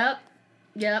 yeah. Yep.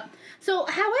 So,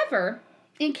 however,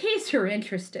 in case you're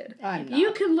interested, I'm not.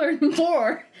 you can learn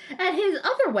more at his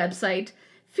other website,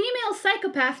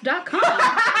 femalepsychopath.com.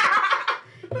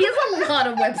 He has a lot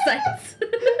of websites.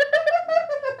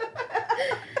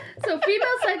 So,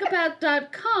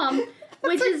 femalepsychopath.com,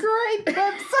 which is a great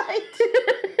website.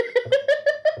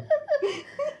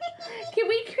 Can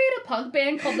we create a punk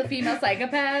band called the Female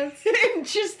Psychopaths?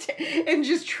 and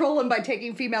just troll him by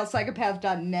taking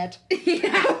femalepsychopath.net.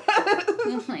 Yeah.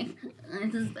 I'm like,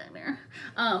 this is better.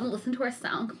 Listen to our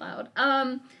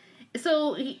SoundCloud.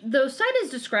 So the site is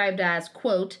described as,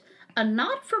 quote, a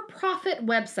not-for-profit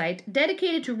website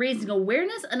dedicated to raising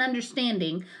awareness and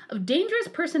understanding of dangerous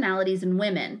personalities in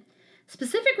women.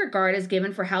 Specific regard is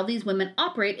given for how these women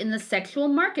operate in the sexual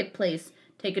marketplace.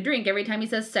 Take a drink every time he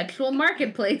says sexual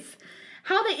marketplace.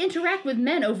 How they interact with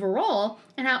men overall,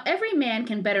 and how every man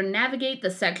can better navigate the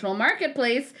sexual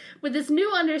marketplace with this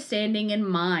new understanding in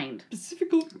mind. Specific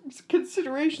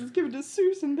considerations given to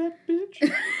Susan, that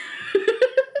bitch.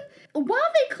 While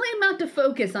they claim not to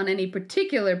focus on any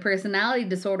particular personality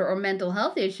disorder or mental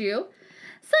health issue,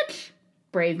 such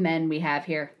brave men we have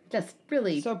here. Just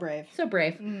really... So brave. So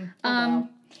brave. Wow.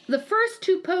 The first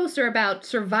two posts are about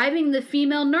surviving the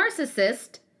female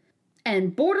narcissist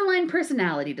and borderline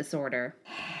personality disorder.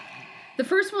 The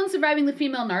first one, surviving the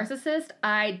female narcissist,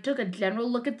 I took a general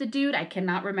look at the dude. I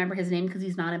cannot remember his name because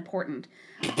he's not important.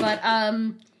 But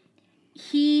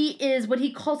he is what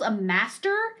he calls a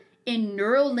master in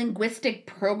neuro-linguistic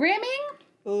programming.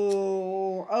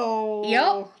 Oh.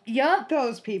 Yep.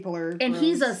 Those people are And gross.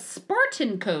 he's a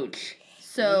Spartan coach.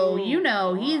 So, you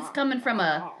know, he's coming from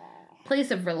a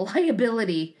place of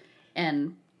reliability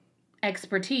and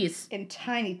expertise. And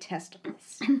tiny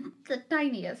testicles. The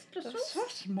tiniest. Just So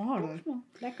small.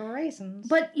 Like raisins.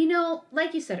 But, you know,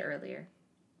 like you said earlier,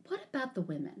 what about the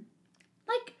women?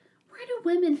 Like, where do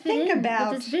women fit in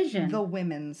with this vision? The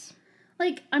women's.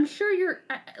 Like, I'm sure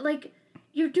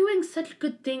you're doing such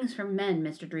good things for men,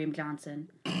 Mr. Dream Johnson.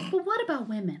 But what about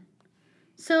women?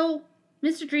 So,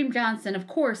 Mr. Dream Johnson, of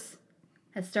course,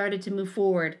 has started to move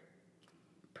forward,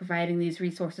 providing these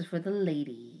resources for the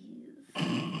ladies.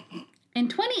 In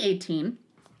 2018,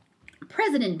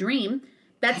 President Dream,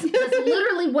 that's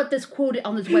literally what this quote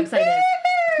on this website is.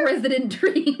 President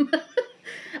Dream.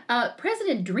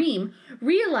 President Dream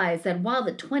realized that while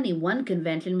the 21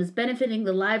 convention was benefiting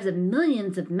the lives of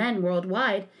millions of men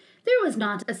worldwide, there was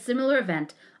not a similar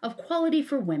event of quality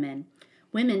for women.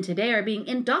 Women today are being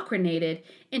indoctrinated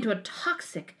into a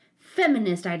toxic,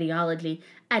 feminist ideology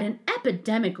at an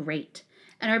epidemic rate,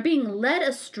 and are being led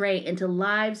astray into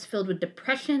lives filled with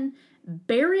depression,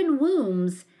 barren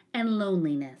wombs, and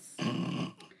loneliness.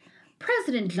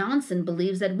 President Johnson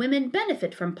believes that women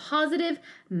benefit from positive,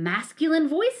 masculine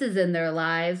voices in their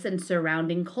lives and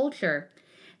surrounding culture.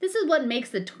 This is what makes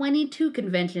the 22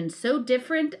 convention so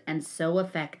different and so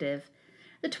effective.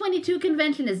 The 22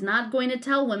 convention is not going to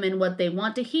tell women what they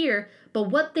want to hear, but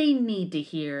what they need to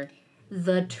hear.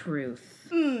 The truth.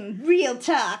 Real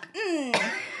talk.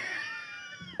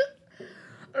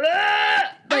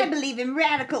 I believe in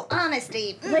radical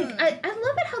honesty. Like, I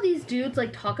love it how these dudes,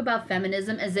 like, talk about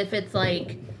feminism as if it's,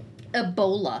 like,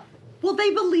 Ebola. Well,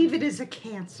 they believe it is a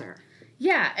cancer.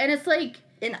 Yeah, and it's like...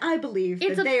 And I believe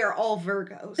that they are all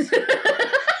Virgos.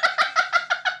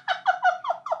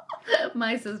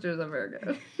 My sister's a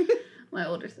Virgo. My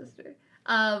older sister.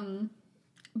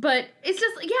 But it's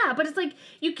just, yeah, but it's like,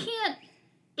 you can't,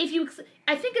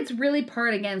 I think it's really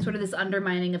part, again, sort of this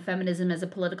undermining of feminism as a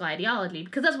political ideology,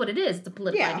 because that's what it is, it's a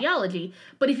political ideology.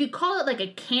 But if you call it like a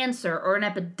cancer or an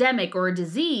epidemic or a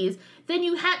disease, then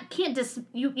you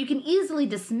you can easily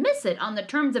dismiss it on the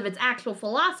terms of its actual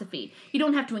philosophy. You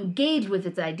don't have to engage with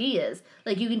its ideas.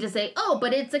 Like, you can just say, oh,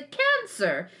 but it's a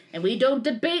cancer, and we don't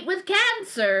debate with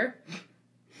cancer.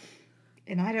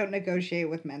 And I don't negotiate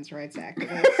with men's rights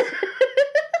activists.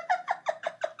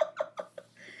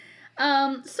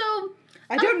 So...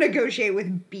 I don't negotiate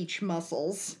with beach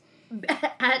mussels.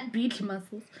 At beach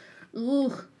mussels.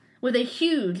 Ooh. With a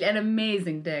huge and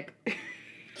amazing dick.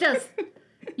 Just,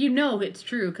 you know it's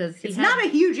true, because It's not a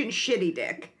huge and shitty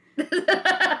dick.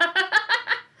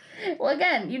 Well,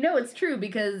 again, you know it's true,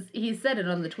 because he said it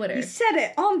on the Twitter. He said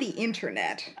it on the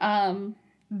internet.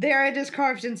 There it is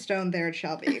carved in stone, there it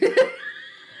shall be.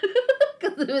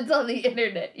 Because it's on the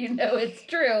internet. You know it's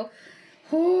true.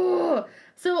 Ooh.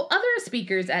 So other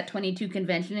speakers at 22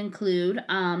 convention include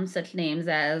such names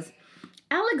as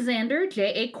Alexander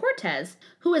J.A. Cortez,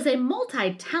 who is a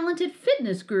multi-talented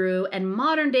fitness guru and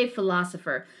modern-day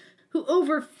philosopher who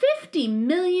over 50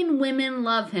 million women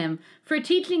love him for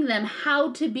teaching them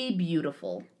how to be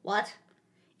beautiful. What?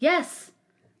 Yes,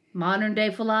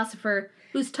 modern-day philosopher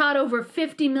who's taught over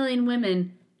 50 million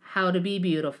women how to be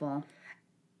beautiful.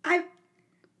 How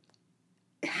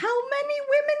many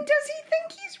women does he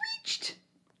think he's reached?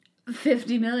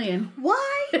 50 million.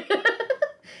 Why?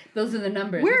 Those are the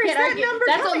numbers. Where is that number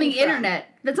That's on coming the from? internet.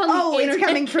 That's on the internet. It's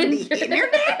coming from the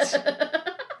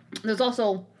internet? There's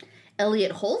also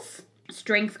Elliot Hulse,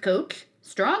 strength coach,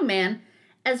 strongman,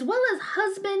 as well as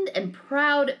husband and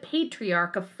proud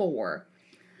patriarch of 4.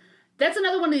 That's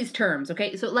another one of these terms,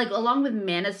 okay? So, like, along with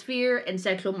manosphere and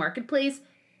sexual marketplace,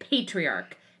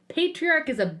 patriarch. Patriarch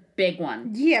is a big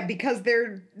one. Yeah, because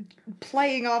they're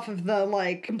playing off of the,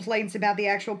 like, complaints about the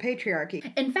actual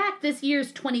patriarchy. In fact, this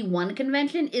year's 21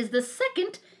 convention is the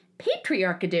second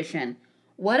patriarch edition.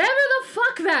 Whatever the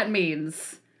fuck that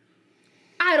means.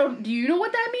 Do you know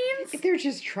what that means? They're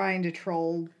just trying to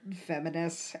troll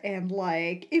feminists, and,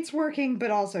 like, it's working,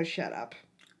 but also shut up.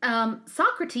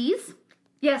 Socrates.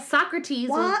 Yes, Socrates.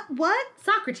 What?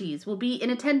 Socrates will be in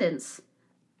attendance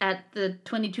at the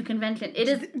 22 convention.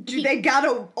 Do they got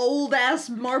a old-ass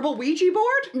marble Ouija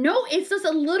board? No, it's just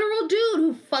a literal dude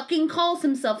who fucking calls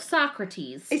himself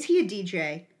Socrates. Is he a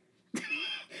DJ?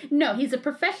 No, he's a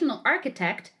professional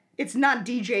architect. It's not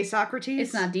DJ Socrates?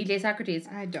 It's not DJ Socrates.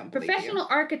 I don't believe Professional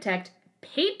you. architect,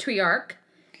 patriarch,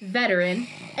 veteran,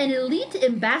 and elite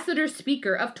ambassador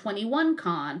speaker of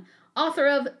 21Con, author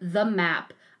of The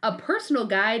Map, a personal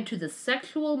guide to the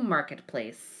sexual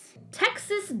marketplace.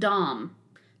 Texas Dom.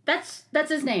 That's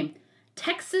his name.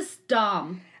 Texas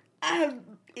Dom.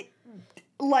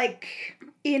 Like,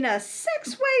 in a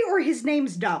sex way, or his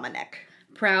name's Dominic?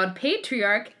 Proud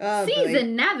patriarch, Oh,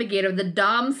 seasoned navigator of the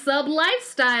Dom sub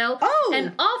lifestyle, Oh!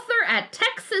 and author at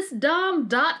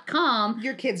TexasDom.com.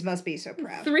 Your kids must be so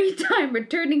proud. 3-time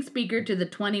returning speaker to the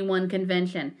 21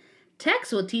 convention.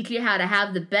 Tex will teach you how to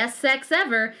have the best sex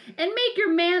ever and make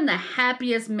your man the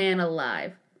happiest man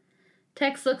alive.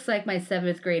 Tex looks like my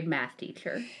 7th grade math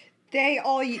teacher. They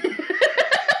all...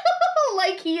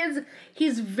 Like he has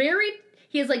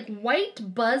like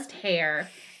white buzzed hair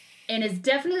and is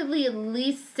definitely at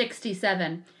least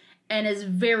 67 and is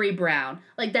very brown.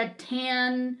 Like that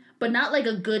tan, but not like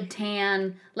a good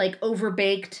tan, like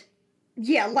overbaked.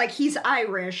 Yeah, like he's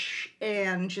Irish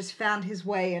and just found his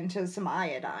way into some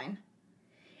iodine.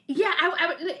 Yeah,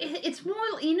 it's more,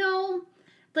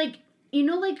 like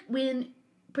when,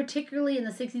 particularly in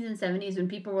the 60s and 70s, when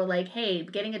people were like, hey,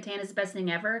 getting a tan is the best thing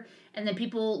ever, and then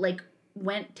people, like,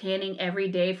 went tanning every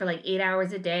day for, like, 8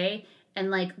 hours a day,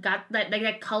 and, like, got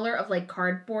that color of, like,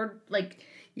 cardboard, like...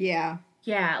 Yeah.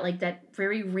 Yeah, like that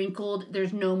very wrinkled,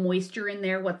 there's no moisture in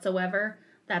there whatsoever.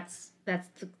 That's Tex.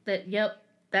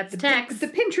 The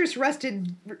Pinterest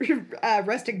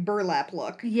rustic burlap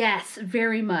look. Yes,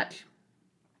 very much.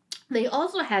 They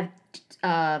also have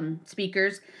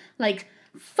speakers like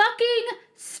fucking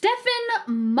Stefan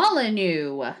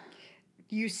Molyneux.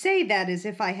 You say that as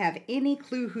if I have any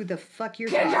clue who the fuck you're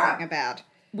talking about.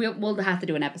 We'll have to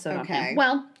do an episode on Okay. him.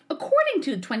 Well, according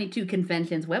to 22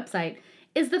 Convention's website,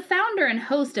 is the founder and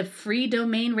host of Free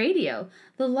Domain Radio,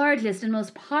 the largest and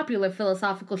most popular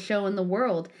philosophical show in the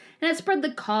world, and has spread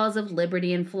the cause of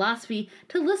liberty and philosophy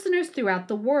to listeners throughout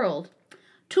the world.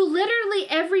 To literally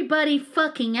everybody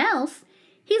fucking else,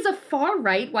 he's a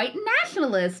far-right white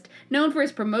nationalist, known for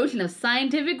his promotion of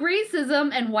scientific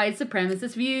racism and white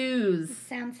supremacist views.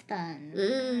 Sounds fun.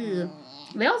 Ugh.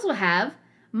 They also have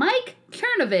Mike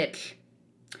Chernovich,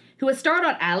 who has starred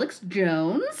on Alex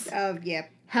Jones, Oh, yeah.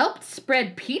 helped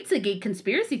spread Pizzagate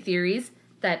conspiracy theories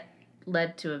that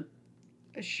led to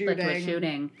A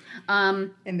shooting.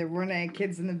 And there weren't any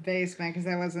kids in the basement because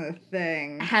that wasn't a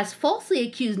thing. Has falsely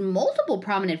accused multiple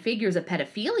prominent figures of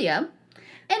pedophilia,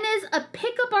 and is a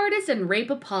pickup artist and rape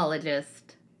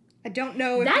apologist. I don't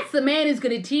know if... That's the man who's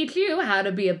going to teach you how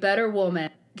to be a better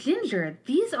woman. Ginger,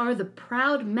 these are the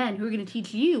proud men who are going to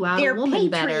teach you how They're to woman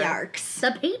better. patriarchs.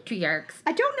 The patriarchs.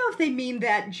 I don't know if they mean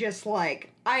that just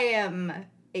like, I am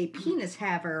a penis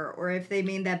haver or if they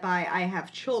mean that by I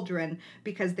have children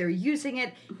because they're using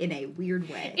it in a weird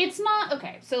way. It's not,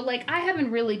 okay, so, like, I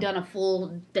haven't really done a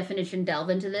full definition delve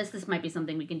into this. This might be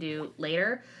something we can do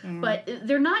later. But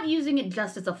they're not using it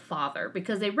just as a father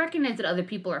because they recognize that other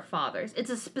people are fathers. It's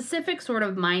a specific sort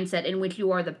of mindset in which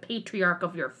you are the patriarch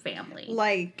of your family.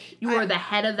 Like... You are the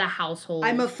head of the household.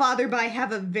 I'm a father, but I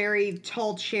have a very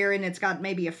tall chair and it's got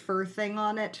maybe a fur thing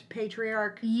on it.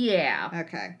 Patriarch? Yeah.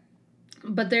 Okay.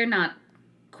 But they're not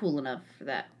cool enough for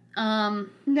that.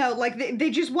 No, like, they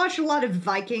just watched a lot of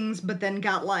Vikings, but then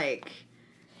got, like...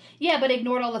 Yeah, but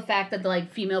ignored all the fact that,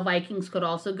 like, female Vikings could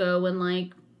also go and,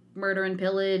 like, murder and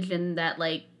pillage, and that,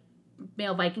 like,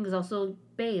 male Vikings also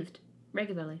bathed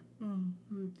regularly.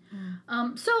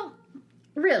 So,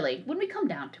 really, when we come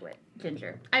down to it,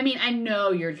 Ginger, I mean, I know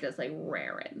you're just, like,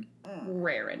 raring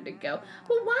to go.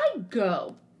 But why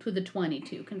go to the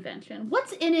 22 convention?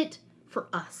 What's in it for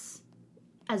us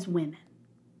as women?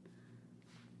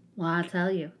 Well, I'll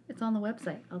tell you. It's on the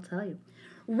website. I'll tell you.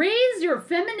 Raise your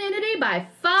femininity by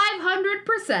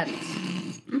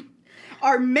 500%.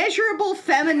 Our measurable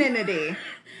femininity.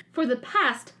 For the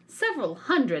past several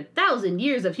 100,000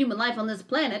 years of human life on this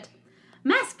planet,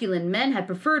 masculine men have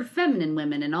preferred feminine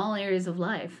women in all areas of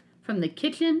life, from the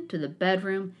kitchen to the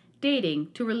bedroom,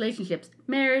 dating to relationships,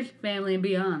 marriage, family, and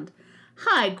beyond.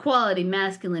 High-quality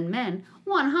masculine men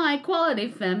want high-quality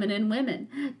feminine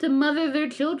women to mother their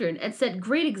children and set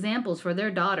great examples for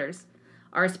their daughters.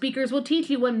 Our speakers will teach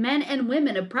you what men and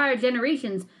women of prior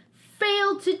generations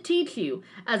failed to teach you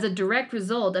as a direct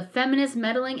result of feminist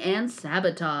meddling and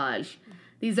sabotage.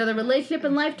 These are the relationship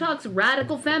and life talks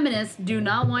radical feminists do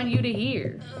not want you to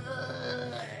hear.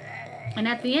 And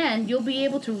at the end, you'll be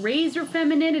able to raise your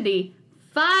femininity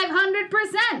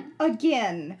 500%.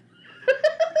 Again.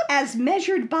 As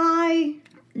measured by...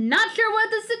 Not sure what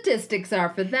the statistics are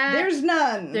for that. There's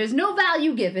none. There's no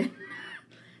value given.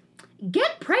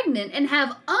 Get pregnant and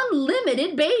have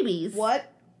unlimited babies.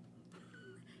 What?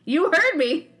 You heard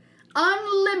me.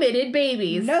 Unlimited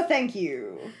babies. No, thank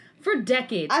you. For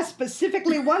decades. I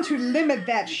specifically want to limit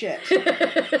that shit.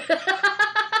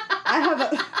 I have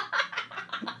a...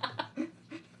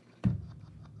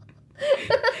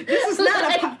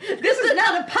 This is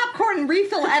not a popcorn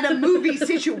refill at a movie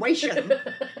situation.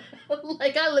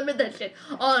 Like, I limit that shit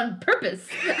on purpose.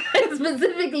 I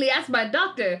specifically asked my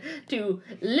doctor to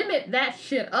limit that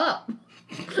shit up.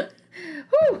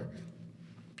 Whew.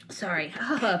 Sorry.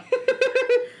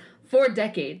 For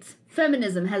decades,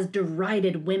 feminism has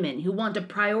derided women who want to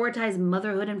prioritize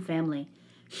motherhood and family,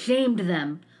 shamed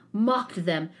them, mocked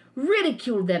them,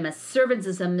 ridiculed them as servants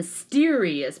of some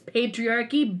mysterious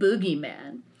patriarchy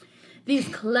boogeyman. These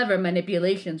clever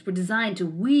manipulations were designed to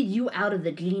weed you out of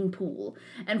the gene pool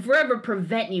and forever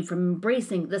prevent you from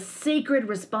embracing the sacred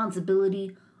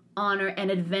responsibility, honor, and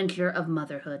adventure of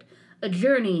motherhood, a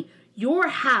journey your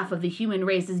half of the human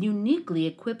race is uniquely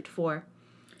equipped for.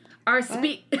 Our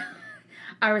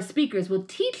speakers will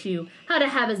teach you how to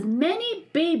have as many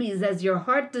babies as your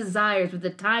heart desires with the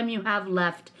time you have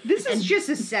left. This is just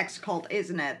a sex cult,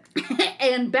 isn't it?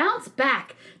 And bounce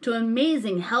back to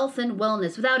amazing health and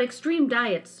wellness without extreme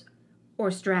diets or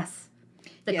stress.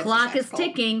 The clock is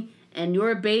ticking, and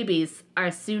your babies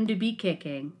are soon to be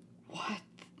kicking. What?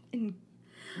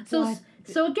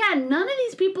 So again, none of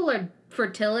these people are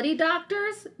fertility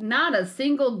doctors. Not a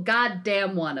single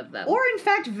goddamn one of them. Or, in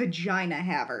fact, vagina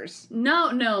havers.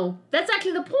 No. That's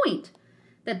actually the point.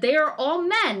 That they are all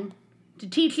men to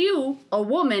teach you, a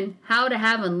woman, how to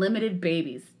have unlimited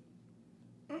babies.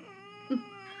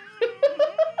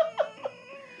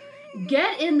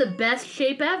 Get in the best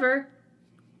shape ever.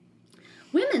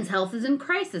 Women's health is in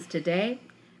crisis today.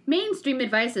 Mainstream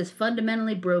advice is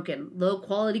fundamentally broken,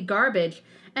 low-quality garbage,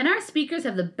 and our speakers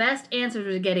have the best answers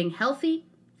to getting healthy,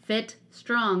 fit,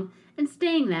 strong, and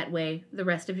staying that way the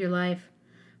rest of your life.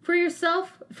 For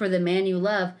yourself, for the man you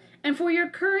love, and for your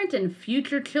current and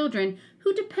future children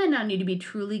who depend on you to be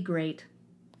truly great.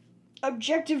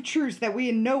 Objective truths that we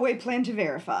in no way plan to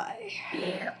verify.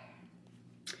 Yeah.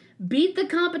 Beat the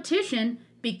competition,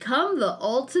 become the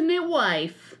ultimate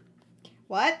wife.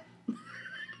 What?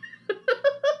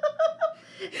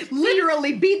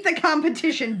 Literally beat the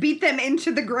competition, beat them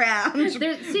into the ground.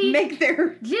 Make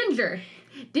their... Ginger,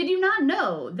 did you not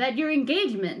know that your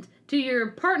engagement to your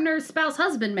partner, spouse,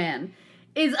 husband, man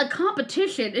is a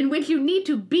competition in which you need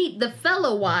to beat the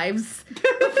fellow wives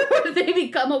before they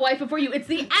become a wife before you? It's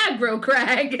the aggro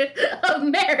crag of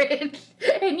marriage,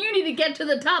 and you need to get to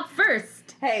the top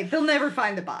first. Hey, they'll never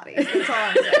find the body. That's all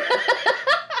I'm saying.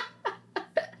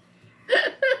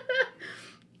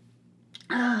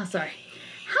 Sorry.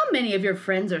 How many of your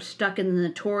friends are stuck in the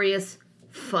notorious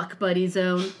fuck buddy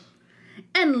zone.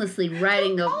 Endlessly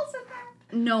writing Who of calls it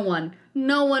that? no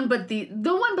one but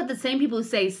the same people who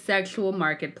say sexual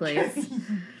marketplace.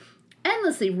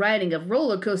 Endlessly writing of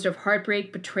roller coaster of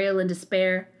heartbreak, betrayal, and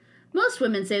despair. Most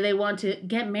women say they want to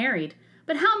get married,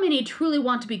 but how many truly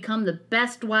want to become the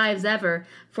best wives ever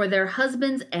for their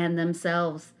husbands and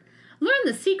themselves? Learn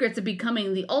the secrets of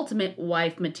becoming the ultimate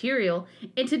wife material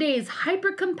in today's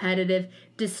hyper-competitive,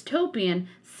 dystopian,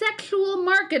 sexual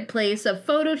marketplace of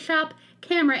Photoshop,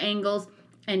 camera angles,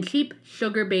 and cheap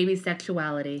sugar baby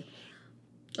sexuality.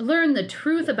 Learn the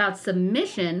truth about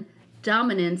submission,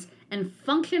 dominance, and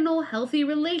functional, healthy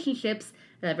relationships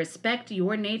that respect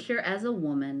your nature as a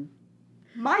woman.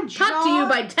 My jaw... Taught to you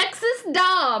by Texas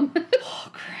Dom. Oh,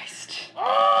 Christ.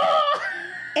 Oh!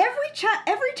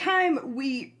 Every time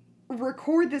we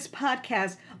record this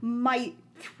podcast, my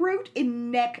throat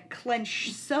and neck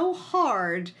clench so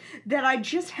hard that I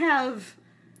just have,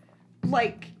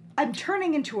 like, I'm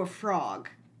turning into a frog.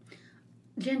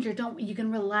 Ginger, you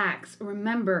can relax.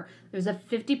 Remember, there's a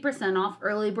 50% off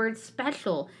early bird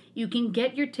special. You can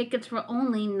get your tickets for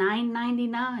only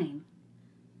 $9.99.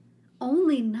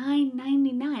 Only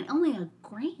 $9.99. Only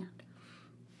 $1,000.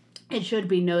 It should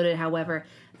be noted, however,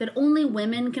 that only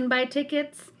women can buy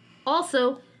tickets.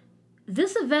 Also,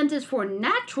 this event is for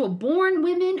natural-born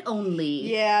women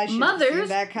only. Yeah, I should have seen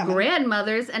that coming.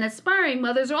 Grandmothers, and aspiring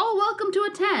mothers are all welcome to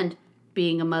attend.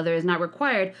 Being a mother is not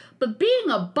required, but being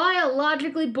a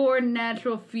biologically born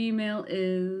natural female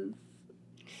is.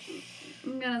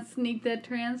 I'm gonna sneak that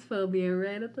transphobia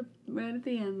right at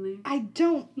the end there. I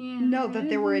don't know that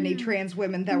there were any trans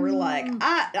women that were like,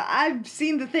 I've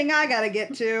seen the thing I gotta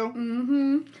get to.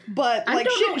 Mm-hmm. But I like,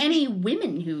 don't know any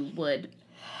women who would.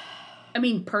 I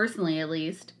mean, personally, at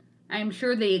least. I'm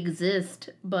sure they exist,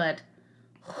 but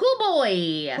oh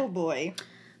boy. Oh boy.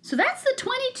 So that's the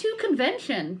 22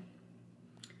 convention.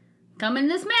 Coming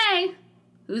this May.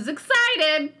 Who's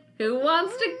excited? Who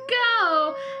wants to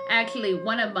go? Actually,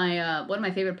 one of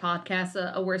my favorite podcasts,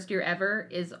 A Worst Year Ever,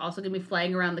 is also going to be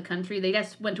flying around the country. They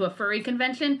just went to a furry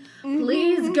convention.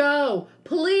 Please go.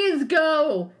 Please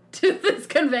go to this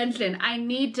convention. I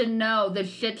need to know the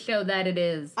shit show that it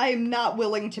is. I am not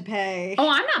willing to pay. Oh,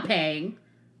 I'm not paying.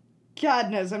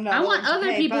 God knows I'm not I willing want to other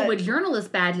pay, people but... with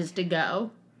journalist badges to go.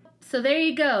 So there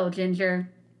you go, Ginger.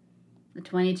 The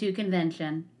 22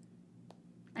 convention.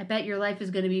 I bet your life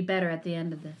is going to be better at the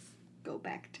end of this. Go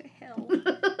back to hell.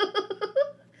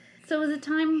 So is it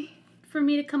time for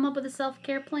me to come up with a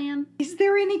self-care plan? Is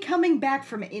there any coming back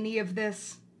from any of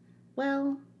this?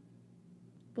 Well,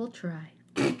 we'll try.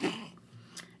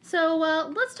 So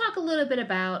let's talk a little bit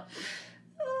about...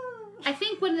 I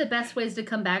think one of the best ways to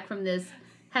come back from this,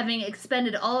 having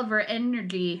expended all of our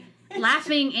energy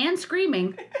laughing and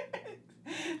screaming...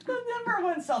 The number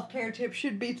one self-care tip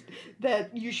should be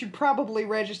that you should probably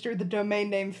register the domain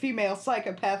name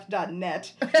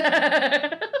femalepsychopath.net.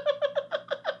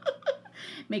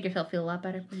 Make yourself feel a lot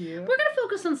better. Yeah. We're going to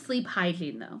focus on sleep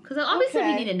hygiene, though, because obviously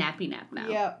we need a nappy nap now.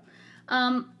 Yep.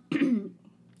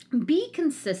 Be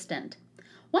consistent.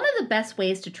 One of the best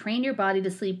ways to train your body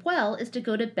to sleep well is to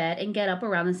go to bed and get up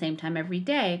around the same time every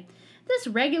day. This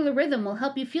regular rhythm will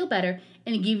help you feel better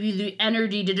and give you the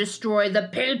energy to destroy the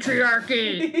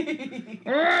patriarchy.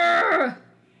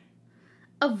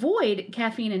 Avoid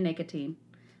caffeine and nicotine.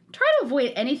 Try to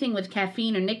avoid anything with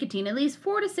caffeine or nicotine at least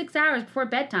 4 to 6 hours before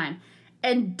bedtime.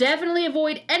 And definitely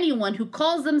avoid anyone who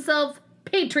calls themselves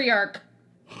patriarch.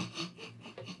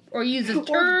 Or uses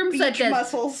terms such as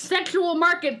muscles. Sexual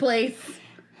marketplace.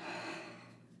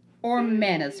 Or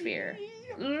manosphere.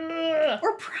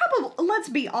 Or probably, let's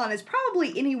be honest,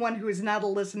 probably anyone who is not a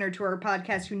listener to our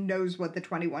podcast who knows what the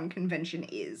 21 convention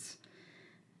is.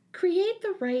 Create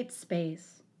the right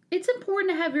space. It's important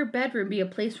to have your bedroom be a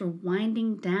place for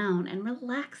winding down and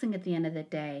relaxing at the end of the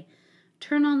day.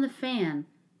 Turn on the fan,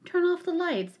 turn off the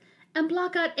lights, and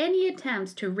block out any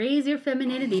attempts to raise your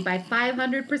femininity by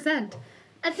 500%.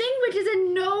 A thing which is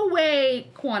in no way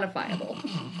quantifiable.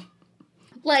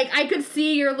 Like, I could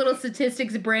see your little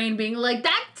statistics brain being like,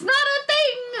 that's not a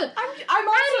thing! How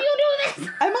do you do this?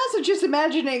 I'm also just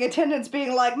imagining attendants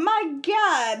being like, my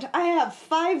God, I have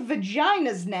 5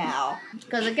 vaginas now.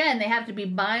 Because, again, they have to be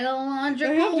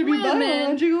biological They have to be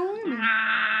biological women.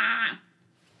 Ah.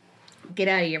 Get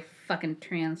out of here, fucking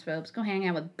transphobes. Go hang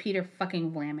out with Peter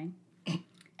fucking Vlamming.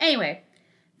 Anyway,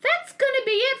 that's gonna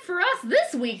be it for us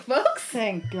this week, folks.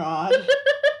 Thank God.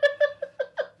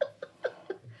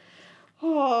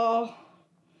 Oh,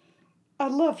 I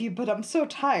love you, but I'm so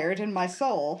tired in my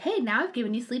soul. Hey, now I've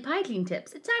given you sleep hygiene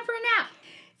tips. It's time for a nap.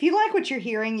 If you like what you're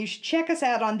hearing, you should check us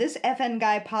out on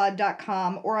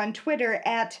thisfnguypod.com or on Twitter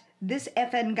at This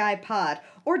FN Guy Pod,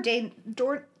 or donate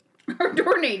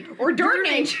Donate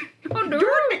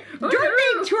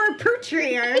to our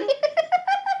Patreon.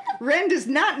 Ren does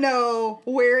not know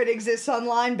where it exists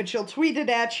online, but she'll tweet it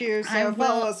at you, so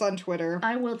follow us on Twitter.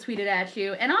 I will tweet it at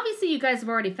you. And obviously you guys have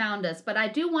already found us, but I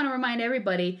do want to remind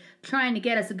everybody trying to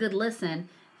get us a good listen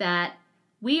that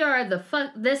we are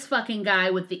this fucking guy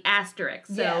with the asterisk.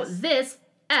 So Yes. this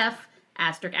F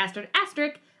asterisk asterisk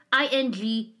asterisk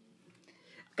ING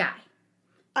guy.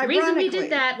 The reason we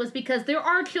did that was because there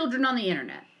are children on the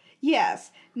internet.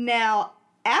 Yes. Now,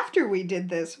 after we did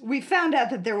this, we found out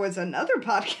that there was another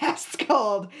podcast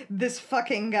called This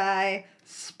Fucking Guy,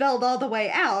 spelled all the way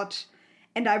out,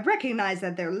 and I recognize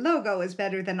that their logo is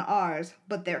better than ours,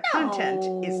 but their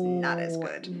content is not as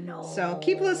good. No. So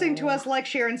keep listening to us, like,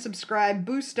 share, and subscribe.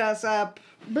 Boost us up.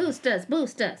 Boost us.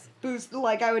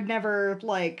 Like, I would never,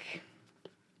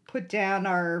 put down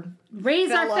our...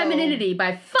 Raise our femininity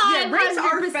by 500%. raise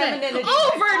our femininity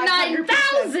over by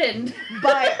 9,000.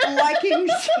 by liking,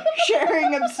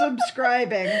 sharing, and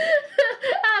subscribing.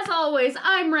 As always,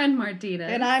 I'm Ren Martinez.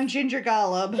 And I'm Ginger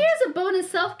Golub. Here's a bonus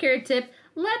self-care tip.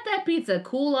 Let that pizza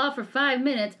cool off for 5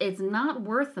 minutes. It's not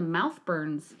worth the mouth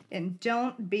burns. And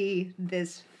don't be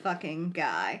this fucking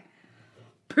guy.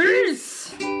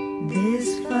 Peace!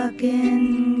 This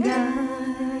fucking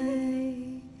guy.